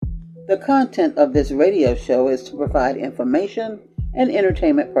The content of this radio show is to provide information and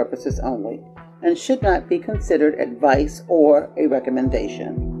entertainment purposes only and should not be considered advice or a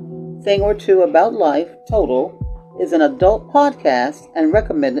recommendation. Thing or Two About Life, Total, is an adult podcast and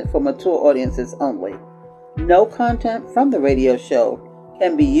recommended for mature audiences only. No content from the radio show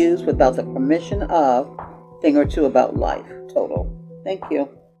can be used without the permission of Thing or Two About Life, Total. Thank you.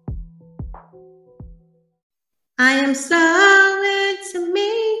 I am so into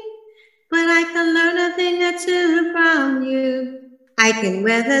me, but I can learn a thing or two from you. I can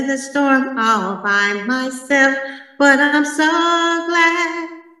weather the storm all by myself, but I'm so glad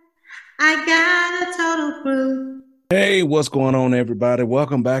I got a total crew. Hey, what's going on, everybody?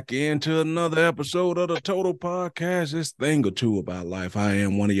 Welcome back into another episode of the Total Podcast. This Thing or Two About Life. I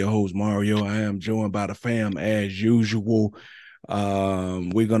am one of your hosts, Mario. I am joined by the fam as usual.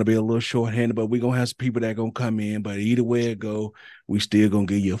 We're gonna be a little short-handed, but we're gonna have some people that gonna come in. But either way it go, we still gonna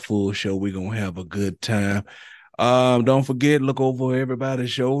give you a full show. We're gonna have a good time. Don't forget, look over everybody's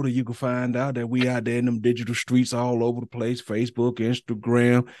shoulder. You can find out that we out there in them digital streets all over the place: Facebook,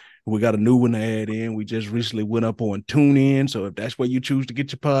 Instagram. We got a new one to add in. We just recently went up on TuneIn. So if that's where you choose to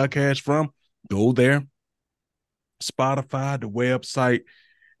get your podcast from, go there. Spotify, the website,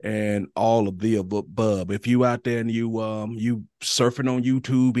 and all of the above. If you out there and you surfing on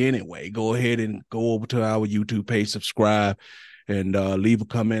YouTube anyway, go ahead and go over to our YouTube page, subscribe, and leave a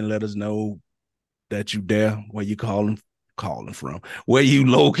comment. Let us know that you there, where you calling from, where you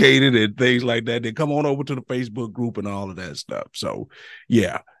located, and things like that. Then come on over to the Facebook group and all of that stuff. So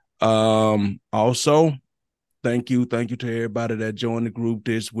yeah. Also, thank you to everybody that joined the group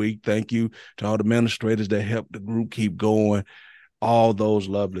this week. Thank you to all the administrators that helped the group keep going, all those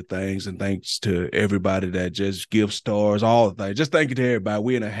lovely things. And thanks to everybody that just gives stars, all the things. Just thank you to everybody.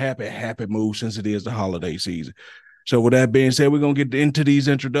 We're in a happy mood since it is the holiday season. So with that being said, we're going to get into these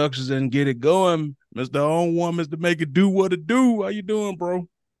introductions and get it going. Mr. Own One, Mr. Make It Do What It Do. How you doing, bro?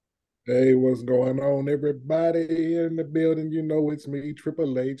 Hey, what's going on, everybody here in the building? You know it's me,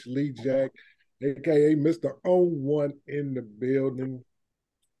 Triple H, Lee Jack, a.k.a. Mr. Own One in the building,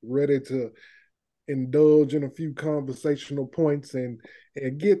 ready to indulge in a few conversational points and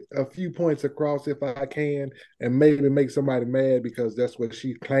get a few points across if I can, and maybe make somebody mad because that's what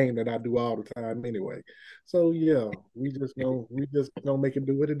she claimed that I do all the time anyway. So yeah, we just gonna make it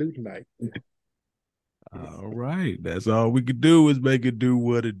do what it do tonight. All right. That's all we could do is make it do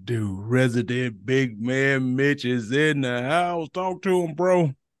what it do. Resident Big Man Mitch is in the house. Talk to him,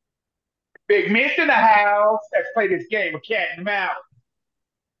 bro. Big Mitch in the house. Let's play this game of cat and mouse.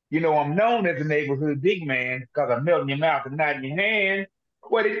 You know, I'm known as a neighborhood big man because I'm melting your mouth and not in your hand.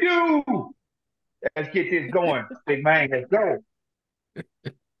 What it do? Let's get this going. Big man, let's go.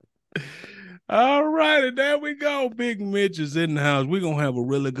 All right, and there we go. Big Mitch is in the house. We're going to have a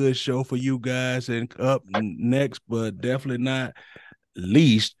really good show for you guys. And up next, but definitely not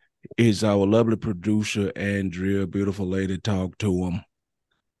least, is our lovely producer, Andrea. Beautiful lady. Talk to him.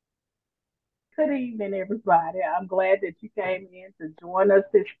 Good evening, everybody. I'm glad that you came in to join us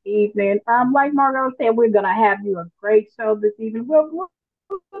this evening. Like Margot said, we're going to have you a great show this evening. We'll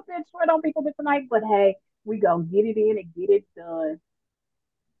put that short on people tonight, but hey, we're going to get it in and get it done.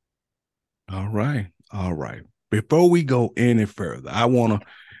 All right. Before we go any further, I want to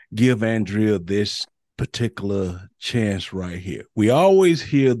give Andrea this particular chance right here. We always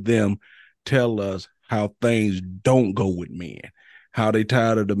hear them tell us how things don't go with men, how they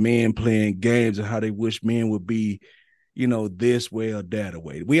tired of the men playing games and how they wish men would be, this way or that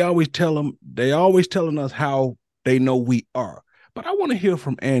way. We always tell them, they always telling us how they know we are. But I want to hear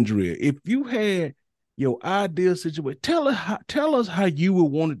from Andrea. If you had your ideal situation, tell us how you would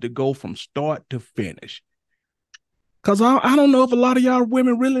want it to go from start to finish. Because I don't know if a lot of y'all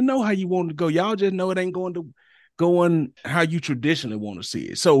women really know how you want it to go. Y'all just know it ain't going how you traditionally want to see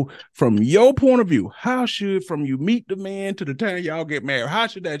it. So from your point of view, from you meet the man to the time y'all get married, how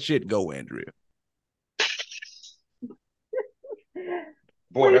should that shit go, Andrea?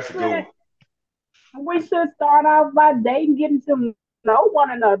 Boy, that's a good one. We should start off by dating, getting to know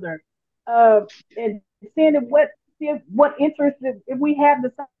one another. And seeing what interests, if we have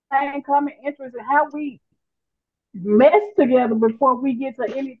the same common interests, and how we mesh together before we get to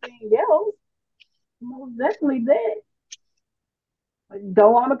anything else. Most definitely that.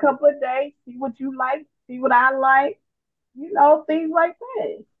 Go on a couple of days, see what you like, see what I like, things like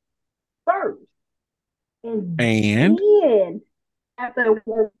that. First. And then after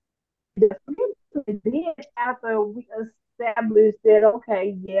we establish that,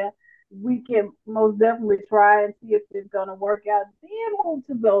 okay, yeah, we can most definitely try and see if it's going to work out. Then move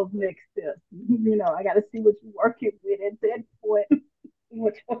to those next steps. I got to see what you're working with at that point.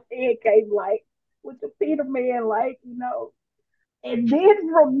 what your head game like, what your Peter Man like, you know. And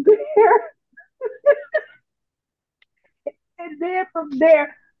then from there, and then from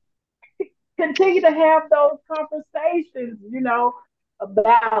there, continue to have those conversations, you know,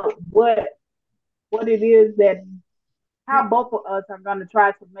 about what it is that how both of us are going to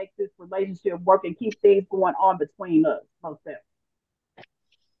try to make this relationship work and keep things going on between us, most definitely.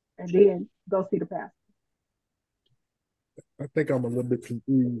 And then go see the pastor. I think I'm a little bit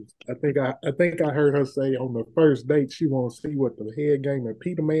confused. I think I heard her say on the first date she wants to see what the head game and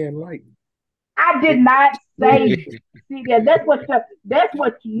Peter Man like. I did not say. See that that's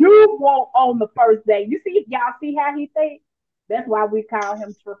what you want on the first date. You see, y'all see how he thinks. That's why we call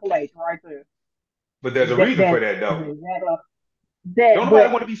him Triple H right there. But there's a That reason for that that though. that Don't nobody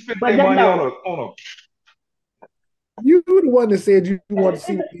but want to be spending but their then money on no. a You the one that said you want to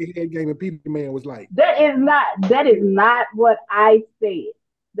see what the head game and Peter Man was like. That is not what I said.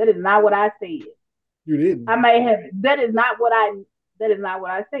 That is not what I said. You didn't. I may have that is not what I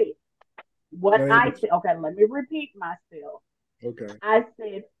said. What I said, okay, let me repeat myself. Okay. I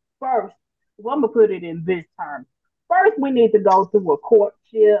said first, well, I'm gonna put it in this term. First, we need to go through a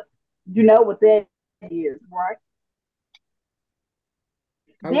courtship. You know what that is, right?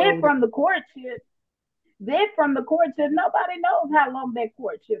 How Then long? from the courtship, nobody knows how long that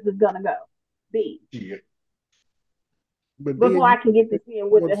courtship is gonna go. Be yeah. But then before I you can get to seeing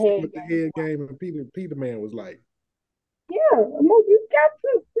what want the to see head what the game is head like. game and Peter Man was like. Yeah, I mean, you got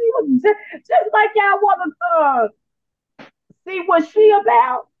to see what just like y'all want to see what she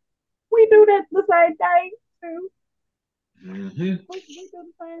about. We do that the same thing too. Mm-hmm. We do the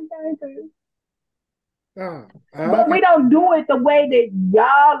same thing too. Ah, But I, we don't do it the way that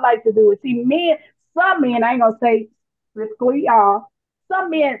y'all like to do it. See, some men, I ain't gonna say strictly y'all.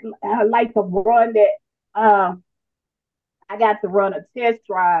 Some men like to run that. I got to run a test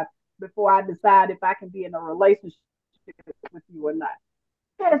drive before I decide if I can be in a relationship with you or not.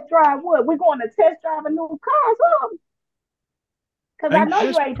 Test drive what? We're going to test drive a new car or something. Because I Ain't know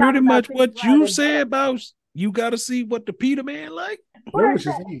that's you ain't pretty talking about much test what you driving said that. about you got to see what the Peter Man like? But, that what she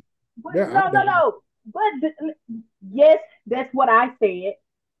said. but Yeah, I no, no, don't. no. Yes, that's what I said.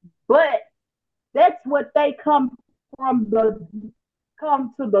 But that's what they come to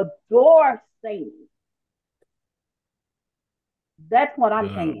the door saying. That's what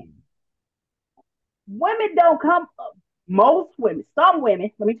I'm saying. Um, Women don't come. Most women, some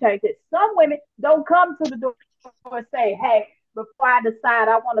women. Let me change it. Some women don't come to the door and say, "Hey, before I decide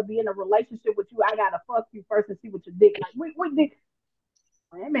I want to be in a relationship with you, I gotta fuck you first and see what your dick like." We did.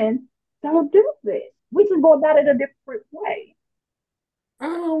 Women don't do this. We just go about it a different way. I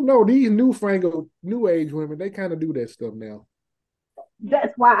don't know. These newfangled, new age women, they kind of do that stuff now.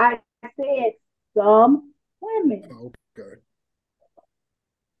 That's why I said some women. Oh, okay.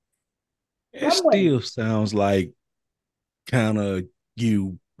 it Some women. still sounds like kind of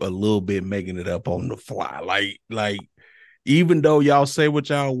you a little bit making it up on the fly. Like even though y'all say what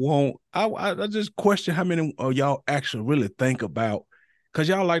y'all want, I just question how many of y'all actually really think about, because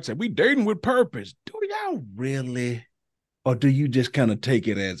y'all like to say we dating with purpose. Do y'all really, or do you just kind of take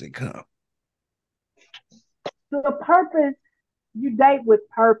it as it comes? The purpose you date with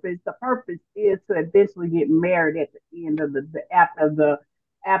purpose. The purpose is to eventually get married at the end of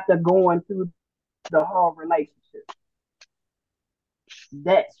after going through the whole relationship.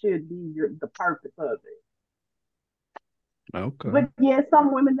 That should be the purpose of it. Okay. But yeah,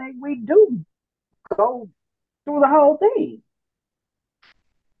 some women we do go through the whole thing.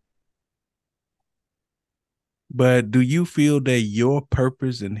 But do you feel that your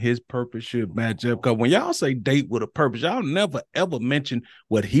purpose and his purpose should match up? Because when y'all say date with a purpose, y'all never ever mention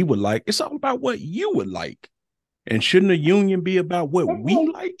what he would like. It's all about what you would like. And shouldn't a union be about what we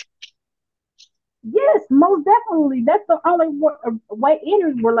like? Yes, most definitely. That's the only way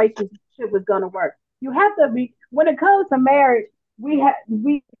any relationship is going to work. You have to be when it comes to marriage. We have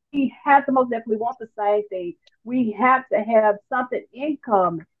to most definitely want the same thing. We have to have something in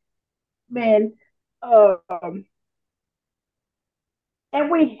common, man. Um,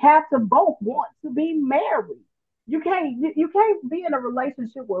 and we have to both want to be married. You can't be in a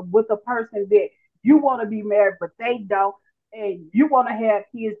relationship with a person that you want to be married but they don't, and you want to have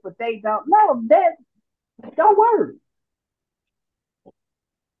kids but they don't. No, that don't work.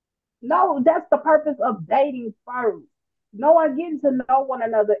 No, that's the purpose of dating first. Knowing, getting to know one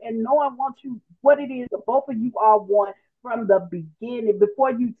another, and knowing what it is that both of you all want from the beginning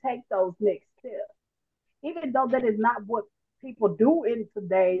before you take those next steps. Even though that is not what people do in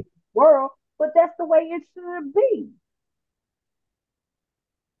today's world, but that's the way it should be.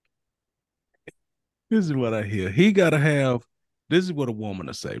 This is what I hear. He got to have this is what a woman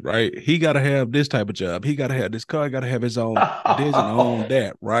will say, right? He got to have this type of job. He got to have this car. He got to have his own this and own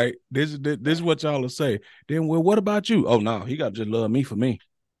that, right? This is what y'all will say. Then, well, what about you? Oh, no, he got to just love me for me.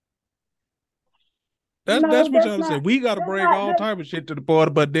 That's what y'all say. We got to bring all type of shit to the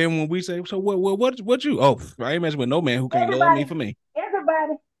party, but then when we say, so what you? Oh, I ain't messing with no man who can't love me for me.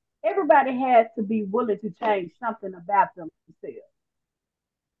 Everybody has to be willing to change something about themselves.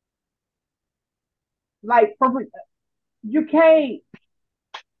 Like, you can't.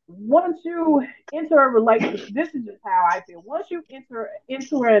 Once you enter a relationship, this is just how I feel. Once you enter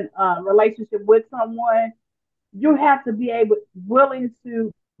a relationship with someone, you have to be willing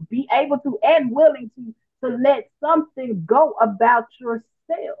to let something go about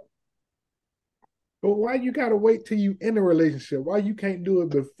yourself. But why you gotta wait till you in a relationship? Why you can't do it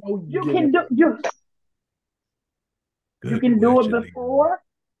before you can do you can do it before.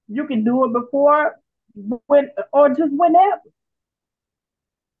 You can do it before or just whenever.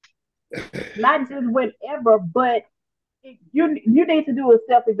 Not just whenever, but you need to do a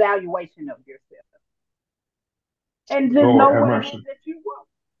self-evaluation of yourself. And just know what it is that you want.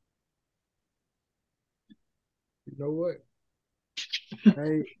 You know what?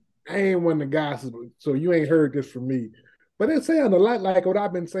 I ain't one of the guys, so you ain't heard this from me. But it sounds a lot like what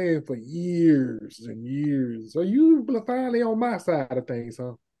I've been saying for years and years. So you finally on my side of things,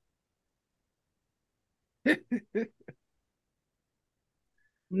 huh?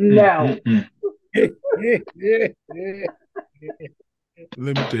 No. Let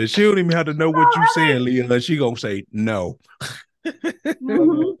me tell you, she don't even have to know what you saying, Leah. She gonna say no.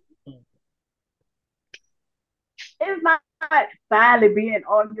 Mm-hmm. It's not finally being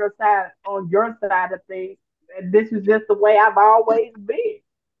on your side of things. And this is just the way I've always been.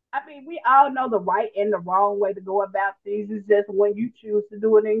 I mean, we all know the right and the wrong way to go about things. It's just when you choose to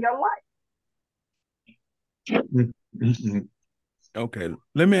do it in your life. Mm-hmm. Okay,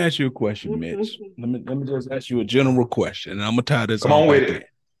 let me ask you a question, Mitch. Let me just ask you a general question, and I'm gonna tie this on back in.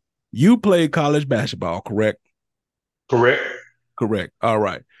 You played college basketball, correct? Correct. All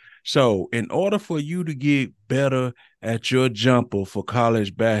right. So, in order for you to get better at your jumper for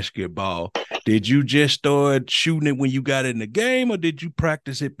college basketball, did you just start shooting it when you got in the game, or did you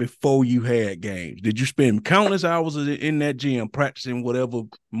practice it before you had games? Did you spend countless hours in that gym practicing whatever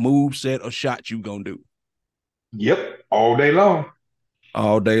move set or shot you gonna do? Yep, all day long.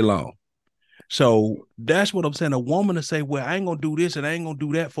 All day long. So that's what I'm saying. A woman to say, well, I ain't going to do this and I ain't going to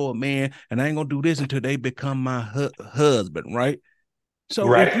do that for a man, and I ain't going to do this until they become my husband, right?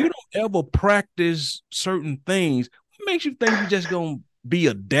 So if you don't ever practice certain things, what makes you think you're just going to be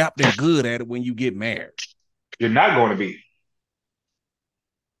adept and good at it when you get married? You're not going to be.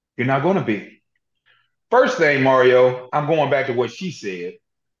 You're not going to be. First thing, Mario, I'm going back to what she said.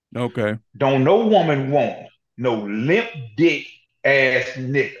 Okay. Don't no woman want no limp dick ass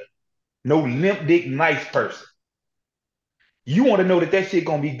nigga. No limp dick nice person. You want to know that shit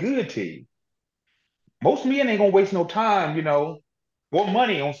gonna be good to you. Most men ain't gonna waste no time, or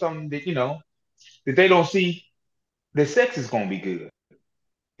money on something that, that they don't see that sex is gonna be good.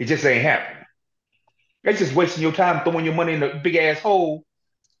 It just ain't happening. That's just wasting your time throwing your money in a big ass hole,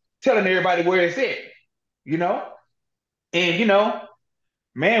 telling everybody where it's at, you know? And,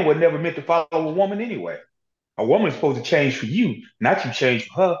 man was never meant to follow a woman anyway. A woman is supposed to change for you, not you change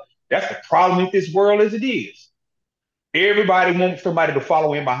for her. That's the problem with this world as it is. Everybody wants somebody to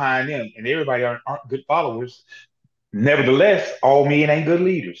follow in behind them, and everybody aren't good followers. Nevertheless, all men ain't good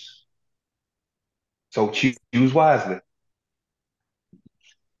leaders. So choose wisely.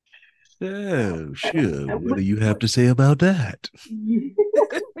 Oh, sure. What do you have to say about that?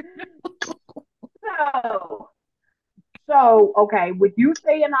 So, okay, with you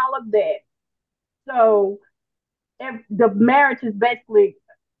saying all of that, so if the marriage is basically,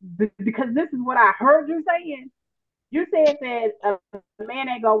 because this is what I heard you saying. You said that a man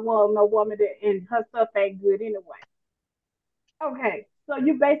ain't gonna want no woman and her stuff ain't good anyway. Okay, so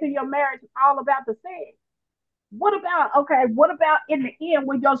you basing your marriage all about the sex. What about in the end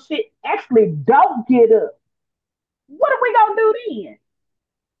when your shit actually don't get up? What are we gonna do then?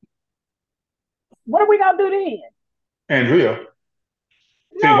 What are we gonna do then? Andrea,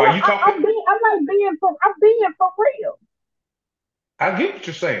 No, why you talking? I'm being for real. I get what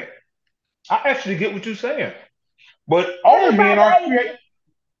you're saying. I actually get what you're saying. But all men aren't created.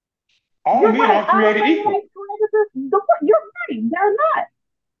 All men aren't created equal. You're right, they're not.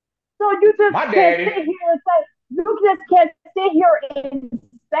 So you just can't sit here and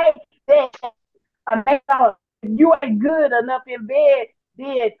say that you ain't good enough in bed,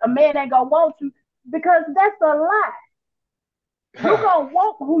 then a man ain't gonna want you, because that's a lie. You're gonna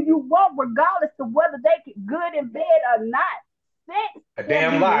want who you want regardless of whether they get good in bed or not. sex A can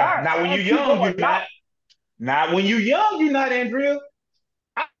damn be lie. learned Not when as you're you young, go you're along. not. Not when you're young, you're not, Andrea.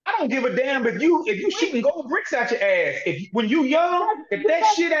 I don't give a damn if you shooting gold bricks out your ass. When you young, if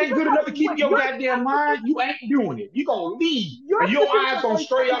that shit ain't good enough to keep your goddamn mind, you ain't doing it. You gonna leave, you're and your eyes gonna specifically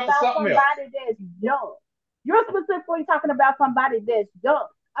stray talking off to about something else. somebody that's young. You're specifically talking about somebody that's young.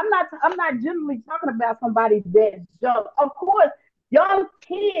 I'm not generally talking about somebody that's young. Of course, young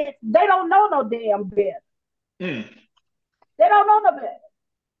kids, they don't know no damn better. Mm, They don't know no better.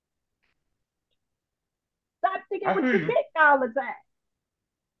 Stop thinking I what hear you you. think all the time.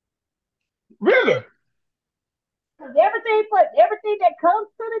 Really? 'Cause everything that comes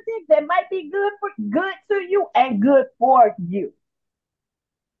to the dick that might be good to you and good for you.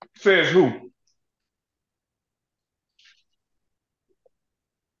 Says who?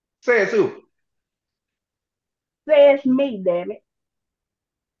 Says who? Says me, damn it.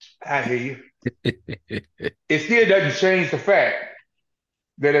 I hear you. It still doesn't change the fact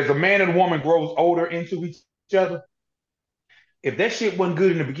that as a man and a woman grows older into each other, if that shit wasn't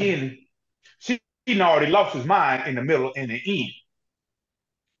good in the beginning, she already lost his mind in the middle and the end.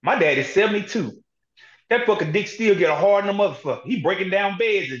 My dad is 72. That fucking dick still get a hard in the motherfucker. He breaking down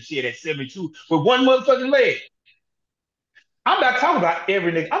beds and shit at 72 with one motherfucking leg. I'm not talking about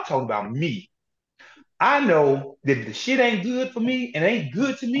every nigga. I'm talking about me. I know that if the shit ain't good for me and ain't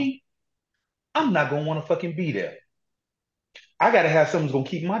good to me, I'm not gonna want to fucking be there. I gotta have something that's gonna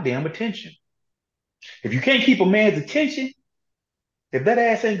keep my damn attention. If you can't keep a man's attention, if that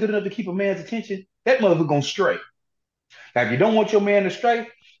ass ain't good enough to keep a man's attention, that motherfucker gonna stray. Now, if you don't want your man to stray,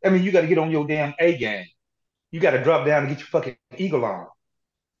 I mean, you gotta get on your damn A game. You gotta drop down and get your fucking eagle on.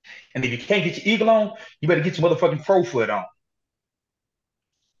 And if you can't get your eagle on, you better get your motherfucking pro foot on.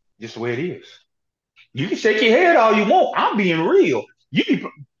 Just the way it is. You can shake your head all you want. I'm being real.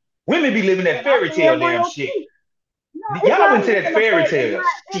 Women be living that And I'm fairy being tale damn real shit. too. No, it's Y'all not into that living a fairy fairy. It's tale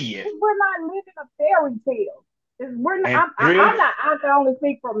not. shit. We're not living a fairy tale. We're not. And I'm real, not. I can only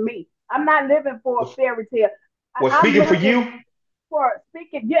speak for me. I'm not living for a was, fairy tale. was I'm speaking for looking you. for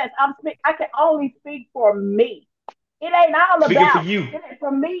speaking. Yes, I'm speak. I can only speak for me. It ain't all Speaking for about. you.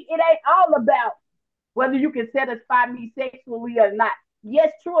 For me, it ain't all about whether you can satisfy me sexually or not.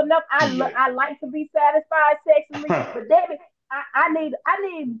 Yes, true enough. Shit. I like to be satisfied sexually, but David, I need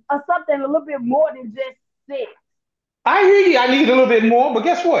something a little bit more than just sex. I hear you. I need a little bit more, but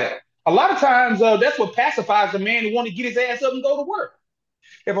guess what? A lot of times, that's what pacifies a man who want to get his ass up and go to work.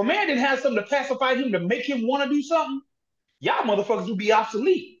 If a man didn't have something to pacify him to make him want to do something, y'all motherfuckers would be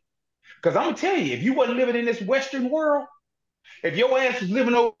obsolete. Because I'm gonna tell you, if you wasn't living in this Western world, if your ass was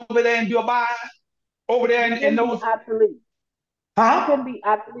living over there in Dubai, over there We in couldn't be those, obsolete. We couldn't huh? be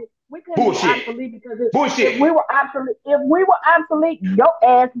obsolete. We couldn't be Bullshit. obsolete because Bullshit. if we were obsolete, your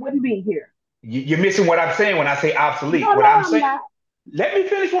ass wouldn't be here. You're missing what I'm saying when I say obsolete. No, What no, I'm I'm saying, not. let me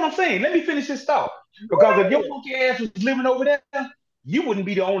finish what I'm saying. Let me finish this thought. Go Because if your ahead. monkey ass was living over there, you wouldn't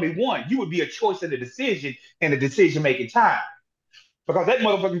be the only one. You would be a choice in the decision and the decision making time. Because that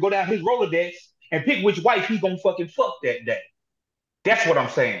motherfucker can go down his Rolodex and pick which wife he gonna fucking fuck that day. That's what I'm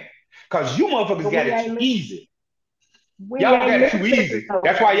saying. Because you motherfuckers But got it too easy. we Y'all ain't got it too listening easy. to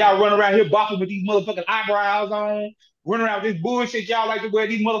That's why nobody. y'all run around here bopping with these motherfucking eyebrows on, running around with this bullshit. Y'all like to wear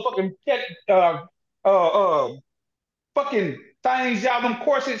these motherfucking uh fucking things, y'all them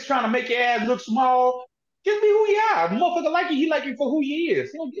corsets trying to make your ass look small. Just be who you are. Motherfucker like you, he like you for who you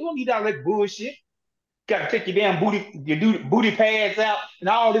is. You don't need all that bullshit. Gotta take your damn booty pads out and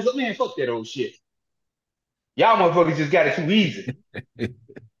all this. Man, fuck that old shit. Y'all motherfuckers just got it too easy.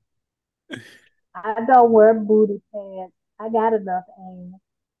 I don't wear booty pads. I got enough ass.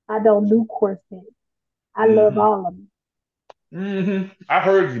 I don't do corsets. I love Mm-hmm. all of them. Mm-hmm. I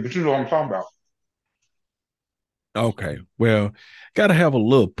heard you, but you know what I'm talking about. Okay, well, gotta have a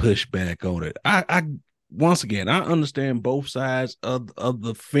little pushback on it. I once again, I understand both sides of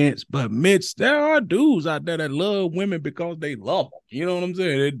the fence, but Mitch, there are dudes out there that love women because they love them. You know what I'm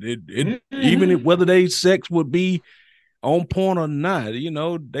saying? Even if, Mm-hmm. whether they sex would be on point or not, you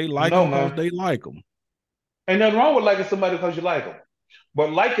know, they like No, them because man. they like them. Ain't nothing wrong with liking somebody because you like them.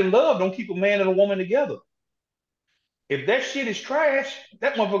 But like and love don't keep a man and a woman together. If that shit is trash,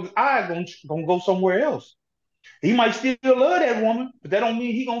 that motherfucker's eyes gonna go somewhere else. He might still love that woman, but that don't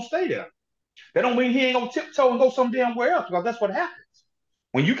mean he gonna stay there. That don't mean he ain't gonna tiptoe and go some damn where else, because that's what happens.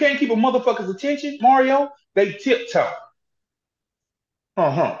 When you can't keep a motherfucker's attention, Mario, they tiptoe.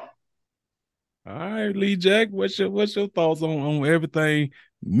 Uh-huh. All right, Lee Jack, what's your thoughts on everything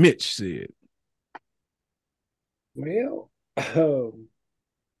Mitch said? Well,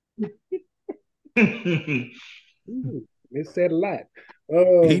 it said a lot.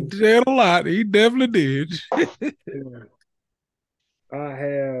 He Um, did a lot. He definitely did. yeah. I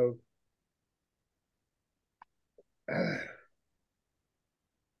have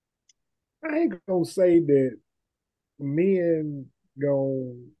I ain't gonna say that men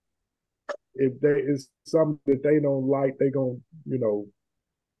gon' if they it's something that they don't like, they gonna, you know,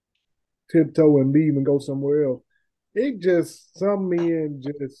 tiptoe and leave and go somewhere else. It just some men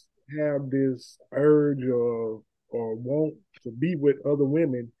just have this urge or want to be with other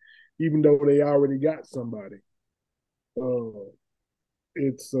women, even though they already got somebody. Uh,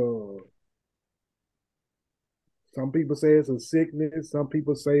 it's some people say it's a sickness. Some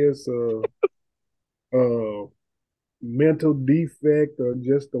people say it's a mental defect or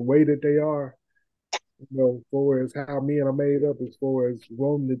just the way that they are. You know, as far as how men are made up, as far as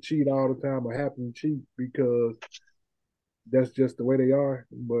wanting to cheat all the time or having to cheat because that's just the way they are.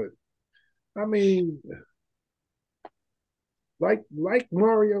 But I mean, like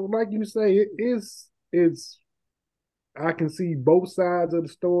Mario, like you say, it's I can see both sides of the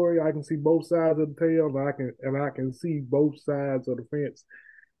story. I can see both sides of the tale, and I can see both sides of the fence,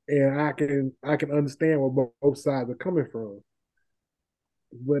 and I can understand where both sides are coming from.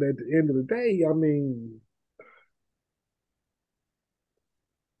 But at the end of the day, I mean,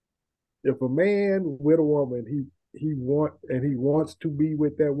 if a man with a woman, he wants to be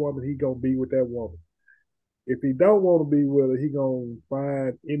with that woman, he gonna be with that woman. If he don't want to be with her, he gonna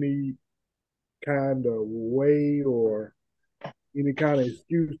find any kind of way or any kind of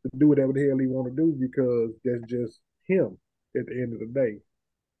excuse to do whatever the hell he want to do because that's just him at the end of the day.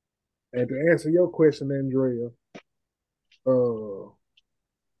 And to answer your question, Andrea, uh,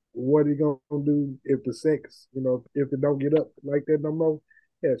 what he gonna do if the sex, if it don't get up like that no more?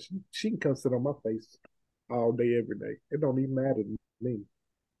 Yeah, she can come sit on my face all day, every day. It don't even matter to me.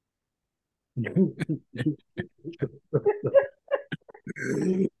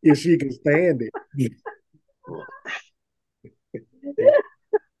 If she can stand it.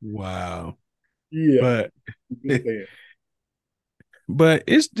 Wow. Yeah. But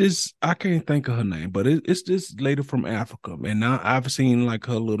it's this, I can't think of her name, but it's this lady from Africa. And now I've seen like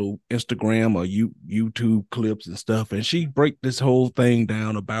her little Instagram or YouTube clips and stuff. And she break this whole thing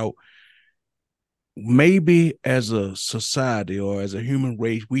down about maybe as a society or as a human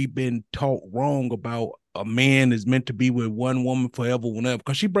race, we've been taught wrong about a man is meant to be with one woman forever, whenever.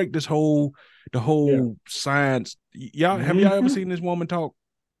 Because she break the whole science. Y'all, have y'all ever seen this woman talk?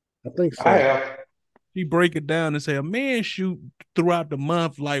 I think so. I have. She break it down and say a man shoot throughout the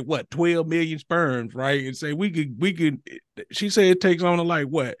month like what 12 million sperms, right? And say we could. She said it takes on like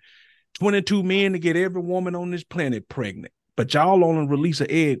what 22 men to get every woman on this planet pregnant, but y'all only release an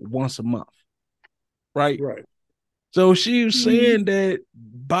egg once a month, right? Right. So she was saying that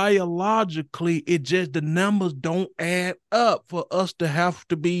biologically, it just the numbers don't add up for us to have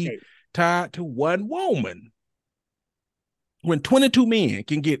to be tied to one woman. When 22 men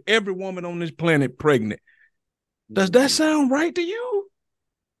can get every woman on this planet pregnant, does that sound right to you?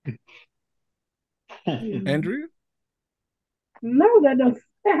 Andrea? No, that doesn't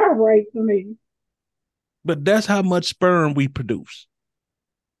sound right to me. But that's how much sperm we produce.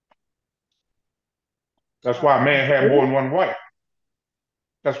 That's why a man had more than one wife.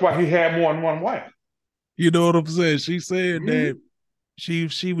 That's why he had more than one wife. You know what I'm saying? She said that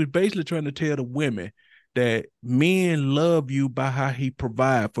she was basically trying to tell the women that men love you by how he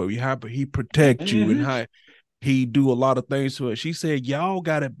provide for you, how he protect you, and how he do a lot of things to it. She said, y'all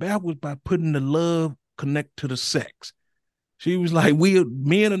got it backwards by putting the love connect to the sex. She was like,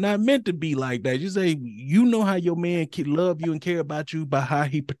 men are not meant to be like that. She say, you know how your man can love you and care about you by how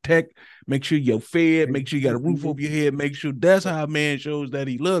he protect, make sure you're fed, make sure you got a roof over your head, make sure that's how a man shows that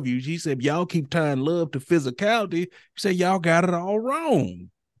he love you. She said, y'all keep tying love to physicality. She said, y'all got it all wrong.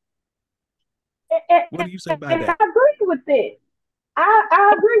 What do you say about that? I agree with that.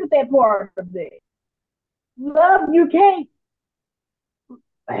 I agree with that part of that. Love, you can't.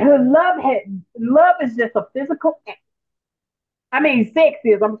 Love is just a physical act. I mean, sex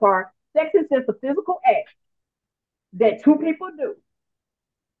is. I'm sorry. Sex is just a physical act that two people do,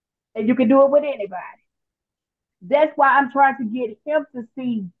 and you can do it with anybody. That's why I'm trying to get him to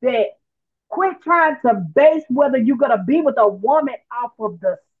see that. Quit trying to base whether you're gonna be with a woman off of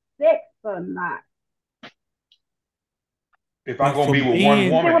the sex or not. If I'm gonna be with one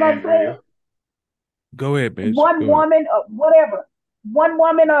woman, Andrea, go ahead, bitch. One woman, whatever. One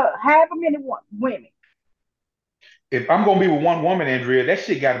woman, however many women. If I'm gonna be with one woman, Andrea, that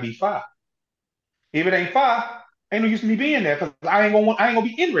shit got to be 5. If it ain't 5, ain't no use me being there because I ain't gonna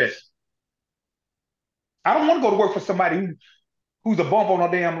be interested. I don't want to go to work for somebody who's a bump on a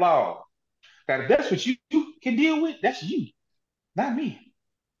damn log. That if that's what you can deal with, that's you, not me.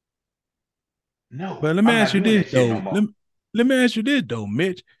 No. But let me ask you this though. let me ask you this though,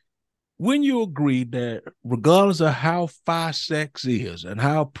 Mitch. When you agree that regardless of how fine sex is and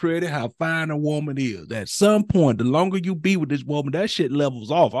how pretty, how fine a woman is, at some point, the longer you be with this woman, that shit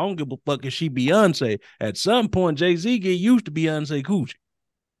levels off. I don't give a fuck if she Beyonce. At some point, Jay-Z get used to Beyonce coochie.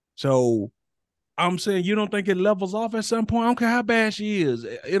 So I'm saying you don't think it levels off at some point? I don't care how bad she is.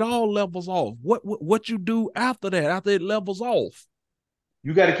 It all levels off. What you do after that, after it levels off?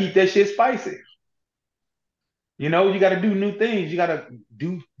 You got to keep that shit spicy. You know, you got to do new things. You got to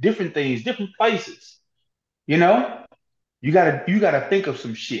do different things, different places. You know, you gotta think of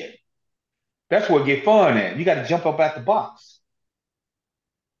some shit. That's where it get fun at. You got to jump up out the box.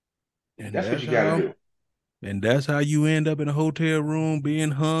 And That's what that's you got to how do. and that's how you end up in a hotel room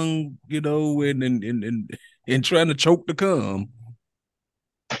being hung, and trying to choke the cum.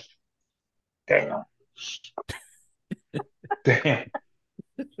 Damn. Damn.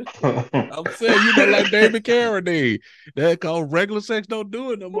 I'm saying, like David Carradine, that called regular sex don't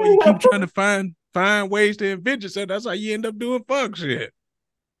do it no more. You keep trying to find ways to invent yourself. That's how you end up doing fuck shit.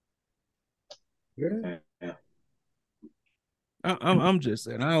 Yeah. I'm just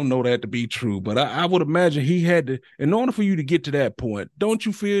saying, I don't know that to be true, but I would imagine he had to, in order for you to get to that point, don't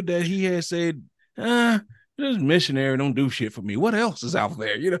you feel that he had said, this missionary don't do shit for me. What else is out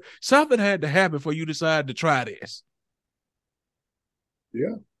there? Something had to happen for you to decide to try this.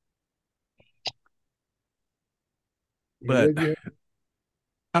 Yeah. But Yeah.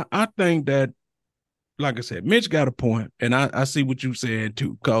 I think that, like I said, Mitch got a point, and I see what you said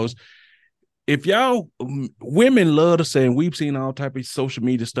too, because if y'all women love to say, and we've seen all type of social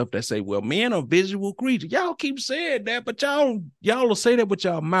media stuff that say, well, men are visual creatures. Y'all keep saying that, but y'all will say that with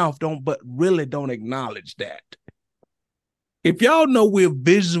y'all mouth, but really don't acknowledge that. If y'all know we're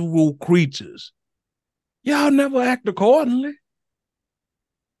visual creatures, y'all never act accordingly.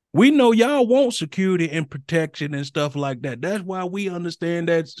 We know y'all want security and protection and stuff like that. That's why we understand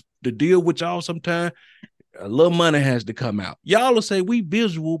that the deal with y'all sometimes, a little money has to come out. Y'all will say we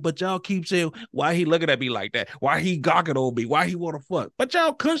visual, but y'all keep saying, why he looking at me like that? Why he gawking on me? Why he want to fuck? But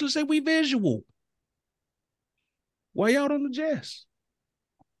y'all constantly say we visual. Why y'all don't adjust?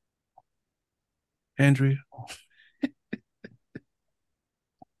 Andrea?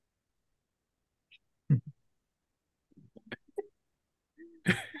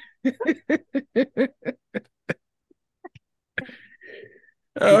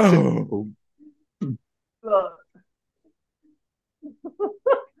 Oh. Look.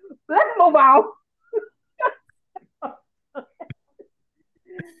 Let's move on.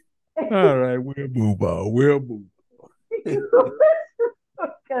 All right, we'll move on. We'll move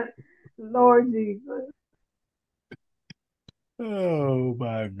on. Lord Jesus. Oh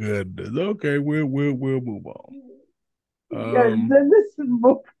my goodness. Okay, we'll move on. This is move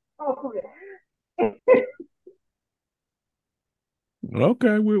on.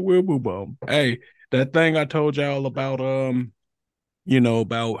 Okay, we'll move on. Hey, that thing I told y'all about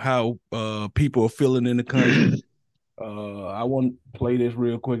about how people are feeling in the country. I want to play this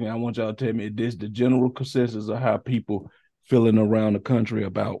real quick, and I want y'all to tell me this the general consensus of how people feeling around the country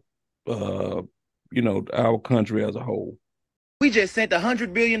about our country as a whole. We just sent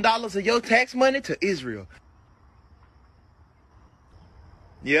 $100 billion of your tax money to Israel.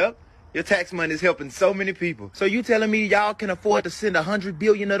 Yep. Your tax money is helping so many people. So you telling me y'all can afford to send 100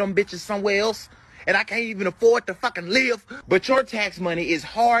 billion of them bitches somewhere else? And I can't even afford to fucking live? But your tax money is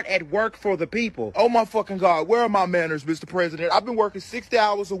hard at work for the people. Oh my fucking God, where are my manners, Mr. President? I've been working 60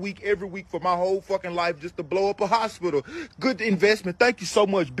 hours a week every week for my whole fucking life just to blow up a hospital. Good investment. Thank you so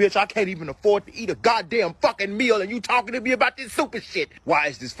much, bitch. I can't even afford to eat a goddamn fucking meal and you talking to me about this super shit. Why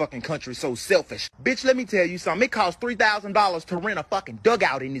is this fucking country so selfish? Bitch, let me tell you something. It costs $3,000 to rent a fucking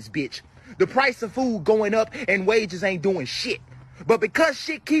dugout in this bitch. The price of food going up and wages ain't doing shit. But because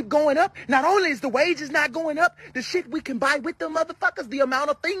shit keep going up, not only is the wages not going up, the shit we can buy with them motherfuckers, the amount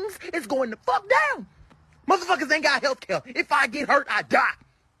of things is going to fuck down. Motherfuckers ain't got health care. If I get hurt, I die.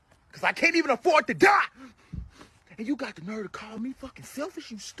 Because I can't even afford to die. And you got the nerve to call me fucking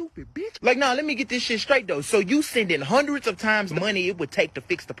selfish, you stupid bitch. Like, nah, let me get this shit straight, though. So you sending hundreds of times the money it would take to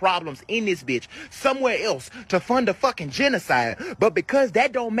fix the problems in this bitch somewhere else to fund a fucking genocide. But because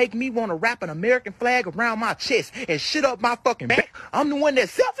that don't make me want to wrap an American flag around my chest and shit up my fucking back, I'm the one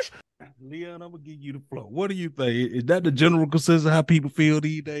that's selfish? Leon, I'm going to give you the floor. What do you think? Is that the general consensus of how people feel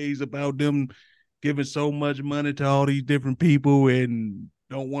these days about them giving so much money to all these different people and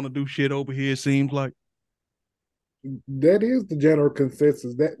don't want to do shit over here, it seems like? That is the general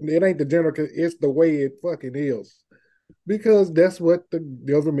consensus. That it ain't the general. It's the way it fucking is, because that's what the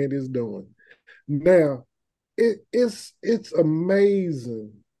government is doing now. It's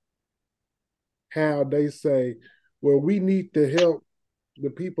amazing how they say, well, we need to help the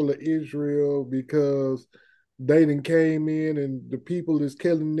people of Israel because they done came in and the people is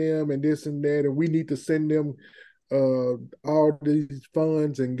killing them and this and that, and we need to send them all these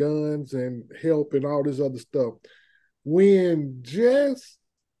funds and guns and help and all this other stuff. When just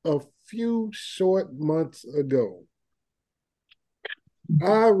a few short months ago,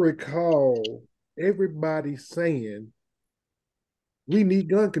 I recall everybody saying we need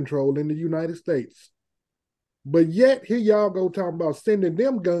gun control in the United States. But yet here y'all go talking about sending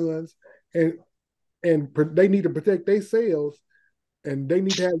them guns and they need to protect themselves and they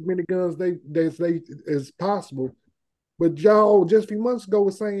need to have as many guns as possible. But y'all just a few months ago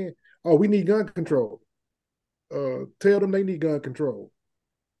was saying, "Oh, we need gun control." Tell them they need gun control.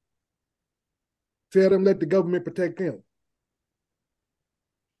 Tell them let the government protect them.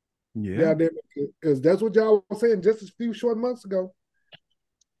 Yeah, because that's what y'all were saying just a few short months ago.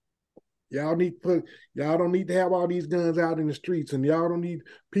 Y'all don't need to have all these guns out in the streets, and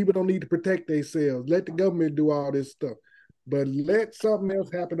people don't need to protect themselves. Let the government do all this stuff. But let something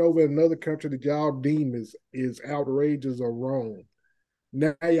else happen over in another country that y'all deem is outrageous or wrong.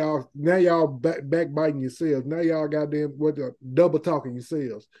 Now y'all backbiting yourselves. Now y'all goddamn double talking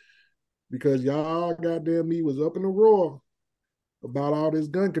yourselves. Because y'all goddamn me was up in the roar about all this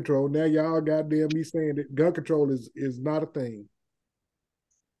gun control. Now y'all goddamn me saying that gun control is not a thing.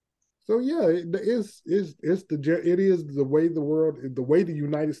 So yeah, it is the way the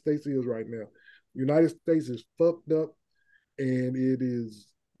United States is right now. The United States is fucked up, and it is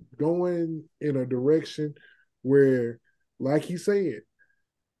going in a direction where, like he said,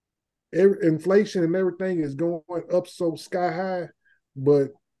 inflation and everything is going up so sky high, but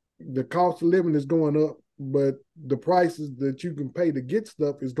the cost of living is going up, but the prices that you can pay to get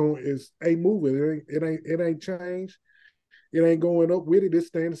stuff ain't moving. It ain't changed. It ain't going up with it. It's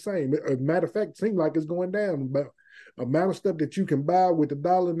staying the same. As a matter of fact, it seems like it's going down. But amount of stuff that you can buy with the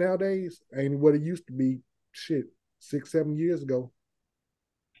dollar nowadays ain't what it used to be. Shit, 6-7 years ago.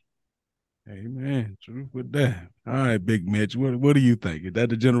 Amen. True with that. All right, Big Mitch. What do you think? Is that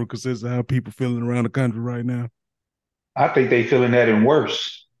the general consensus of how people feeling around the country right now? I think they feeling that and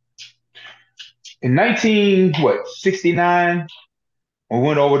worse. In 1969, we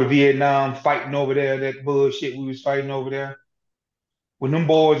went over to Vietnam, fighting over there, that bullshit we was fighting over there. When them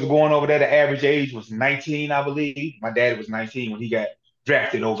boys were going over there, the average age was 19, I believe. My dad was 19 when he got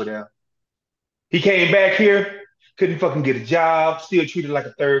drafted over there. He came back here, couldn't fucking get a job, still treated like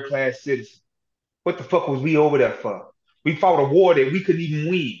a third class citizen. What the fuck was we over there for? We fought a war that we couldn't even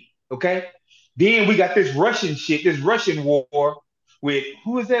win, okay? Then we got this Russian shit, this Russian war with,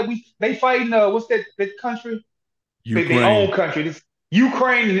 who is that? They fighting, what's that country? Their own Ukraine. country. This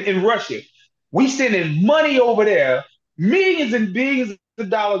Ukraine and Russia. We sending money over there, millions and billions of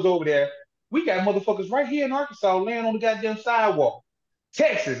dollars over there. We got motherfuckers right here in Arkansas laying on the goddamn sidewalk.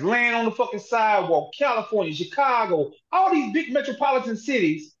 Texas laying on the fucking sidewalk. California, Chicago, all these big metropolitan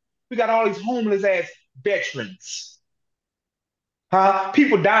cities. We got all these homeless ass veterans. Huh?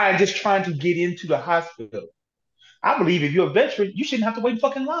 People dying just trying to get into the hospital. I believe if you're a veteran, you shouldn't have to wait in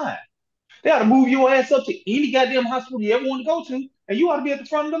fucking line. They ought to move your ass up to any goddamn hospital you ever want to go to, and you ought to be at the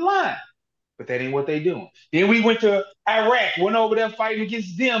front of the line. But that ain't what they doing. Then we went to Iraq, went over there fighting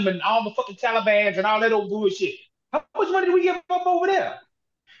against them and all the fucking Taliban's and all that old bullshit. How much money did we give up over there?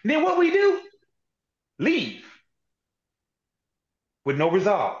 And then what we do? Leave with no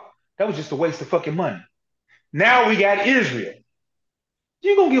resolve. That was just a waste of fucking money. Now we got Israel.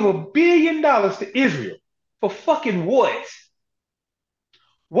 You're gonna give $1 billion to Israel for fucking what?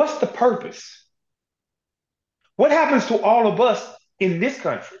 What's the purpose? What happens to all of us in this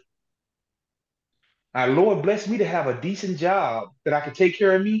country? Our Lord blessed me to have a decent job that I could take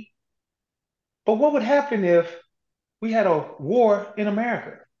care of me. But what would happen if we had a war in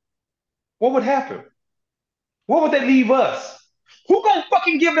America? What would happen? What would they leave us? Who gonna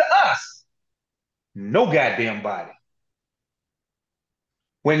fucking give to us? No goddamn body.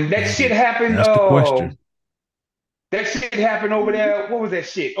 When that shit happened, That's the question. that shit happened over there. What was that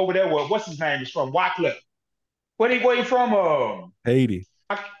shit over there? What's his name is from? Wycliffe. Where he from? Haiti.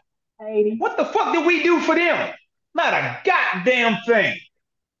 Haiti. What the fuck did we do for them? Not a goddamn thing.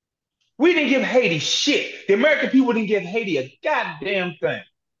 We didn't give Haiti shit. The American people didn't give Haiti a goddamn thing.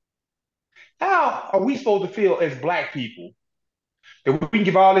 How are we supposed to feel as black people that we can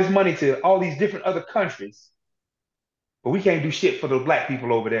give all this money to all these different other countries, but we can't do shit for the black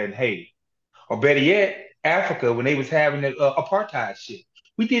people over there in Haiti? Or better yet, Africa, when they was having the apartheid shit.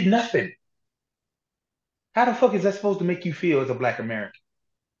 We did nothing. How the fuck is that supposed to make you feel as a black American?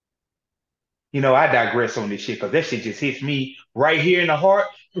 I digress on this shit because that shit just hits me right here in the heart,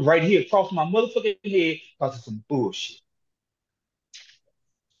 right here across my motherfucking head because it's some bullshit.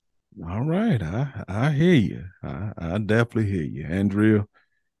 All right, I hear you. I definitely hear you, Andrea.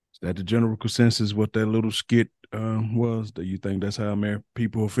 Is that the general consensus? What that little skit was? Do you think that's how American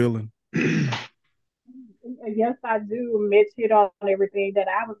people are feeling? Yes, I do. Mitch hit on everything that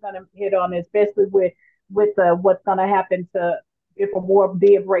I was going to hit on, especially with what's going to happen to if a war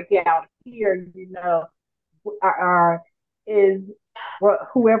did break out here. Are is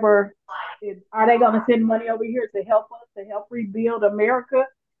whoever is, are they going to send money over here to help us to help rebuild America?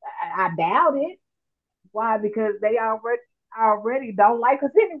 I doubt it. Why? Because they already don't like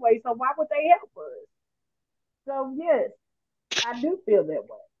us anyway. So why would they help us? So yes, I do feel that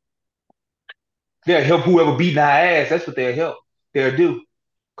way. They'll help whoever beating our ass. That's what they'll help. They'll do.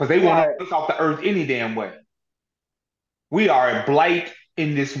 Because they want Right. us off the earth any damn way. We are a blight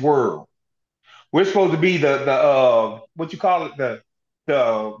in this world. We're supposed to be the what you call it, the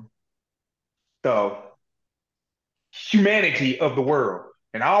the humanity of the world.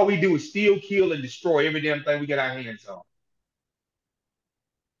 And all we do is steal, kill, and destroy every damn thing we get our hands on.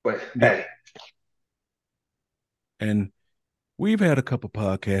 But Yep. hey. And we've had a couple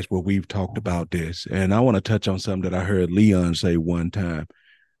podcasts where we've talked about this, and I want to touch on something that I heard Leon say one time.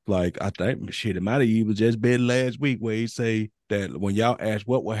 Like, I think shit, it might have even just been last week where he say that when y'all ask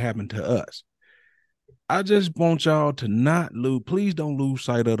what will happen to us, I just want y'all to not lose, please don't lose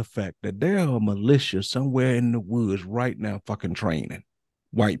sight of the fact that there are militia somewhere in the woods right now fucking training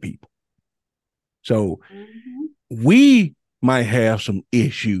white people. So we might have some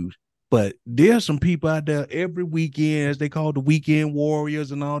issues, but there's some people out there every weekend, as they call the weekend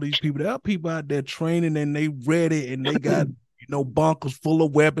warriors and all these people. There are people out there training and they ready and they got, bunkers full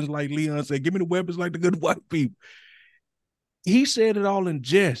of weapons, like Leon said. Give me the weapons like the good white people. He said it all in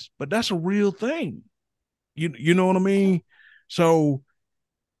jest, but that's a real thing. You know what I mean? So,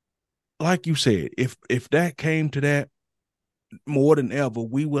 like you said, if that came to that, more than ever,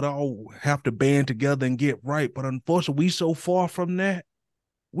 we would all have to band together and get right. But unfortunately, we so far from that,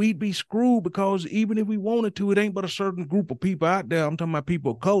 we'd be screwed because even if we wanted to, it ain't but a certain group of people out there. I'm talking about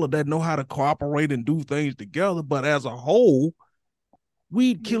people of color that know how to cooperate and do things together. But as a whole,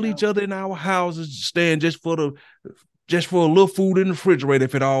 we'd kill each other in our houses, stand just for a little food in the refrigerator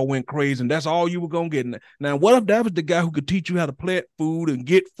if it all went crazy, and that's all you were gonna get. Now, what if that was the guy who could teach you how to plant food and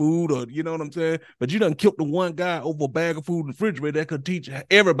get food, or you know what I'm saying? But you done killed the one guy over a bag of food in the refrigerator that could teach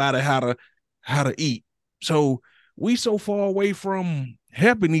everybody how to eat. So we so far away from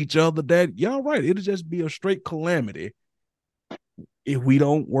helping each other that y'all right, it'll just be a straight calamity if we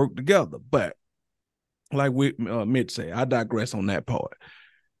don't work together. But like Mitch say, I digress on that part.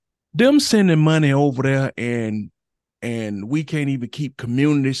 Them sending money over there and we can't even keep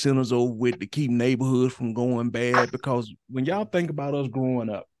community centers over with to keep neighborhoods from going bad, because when y'all think about us growing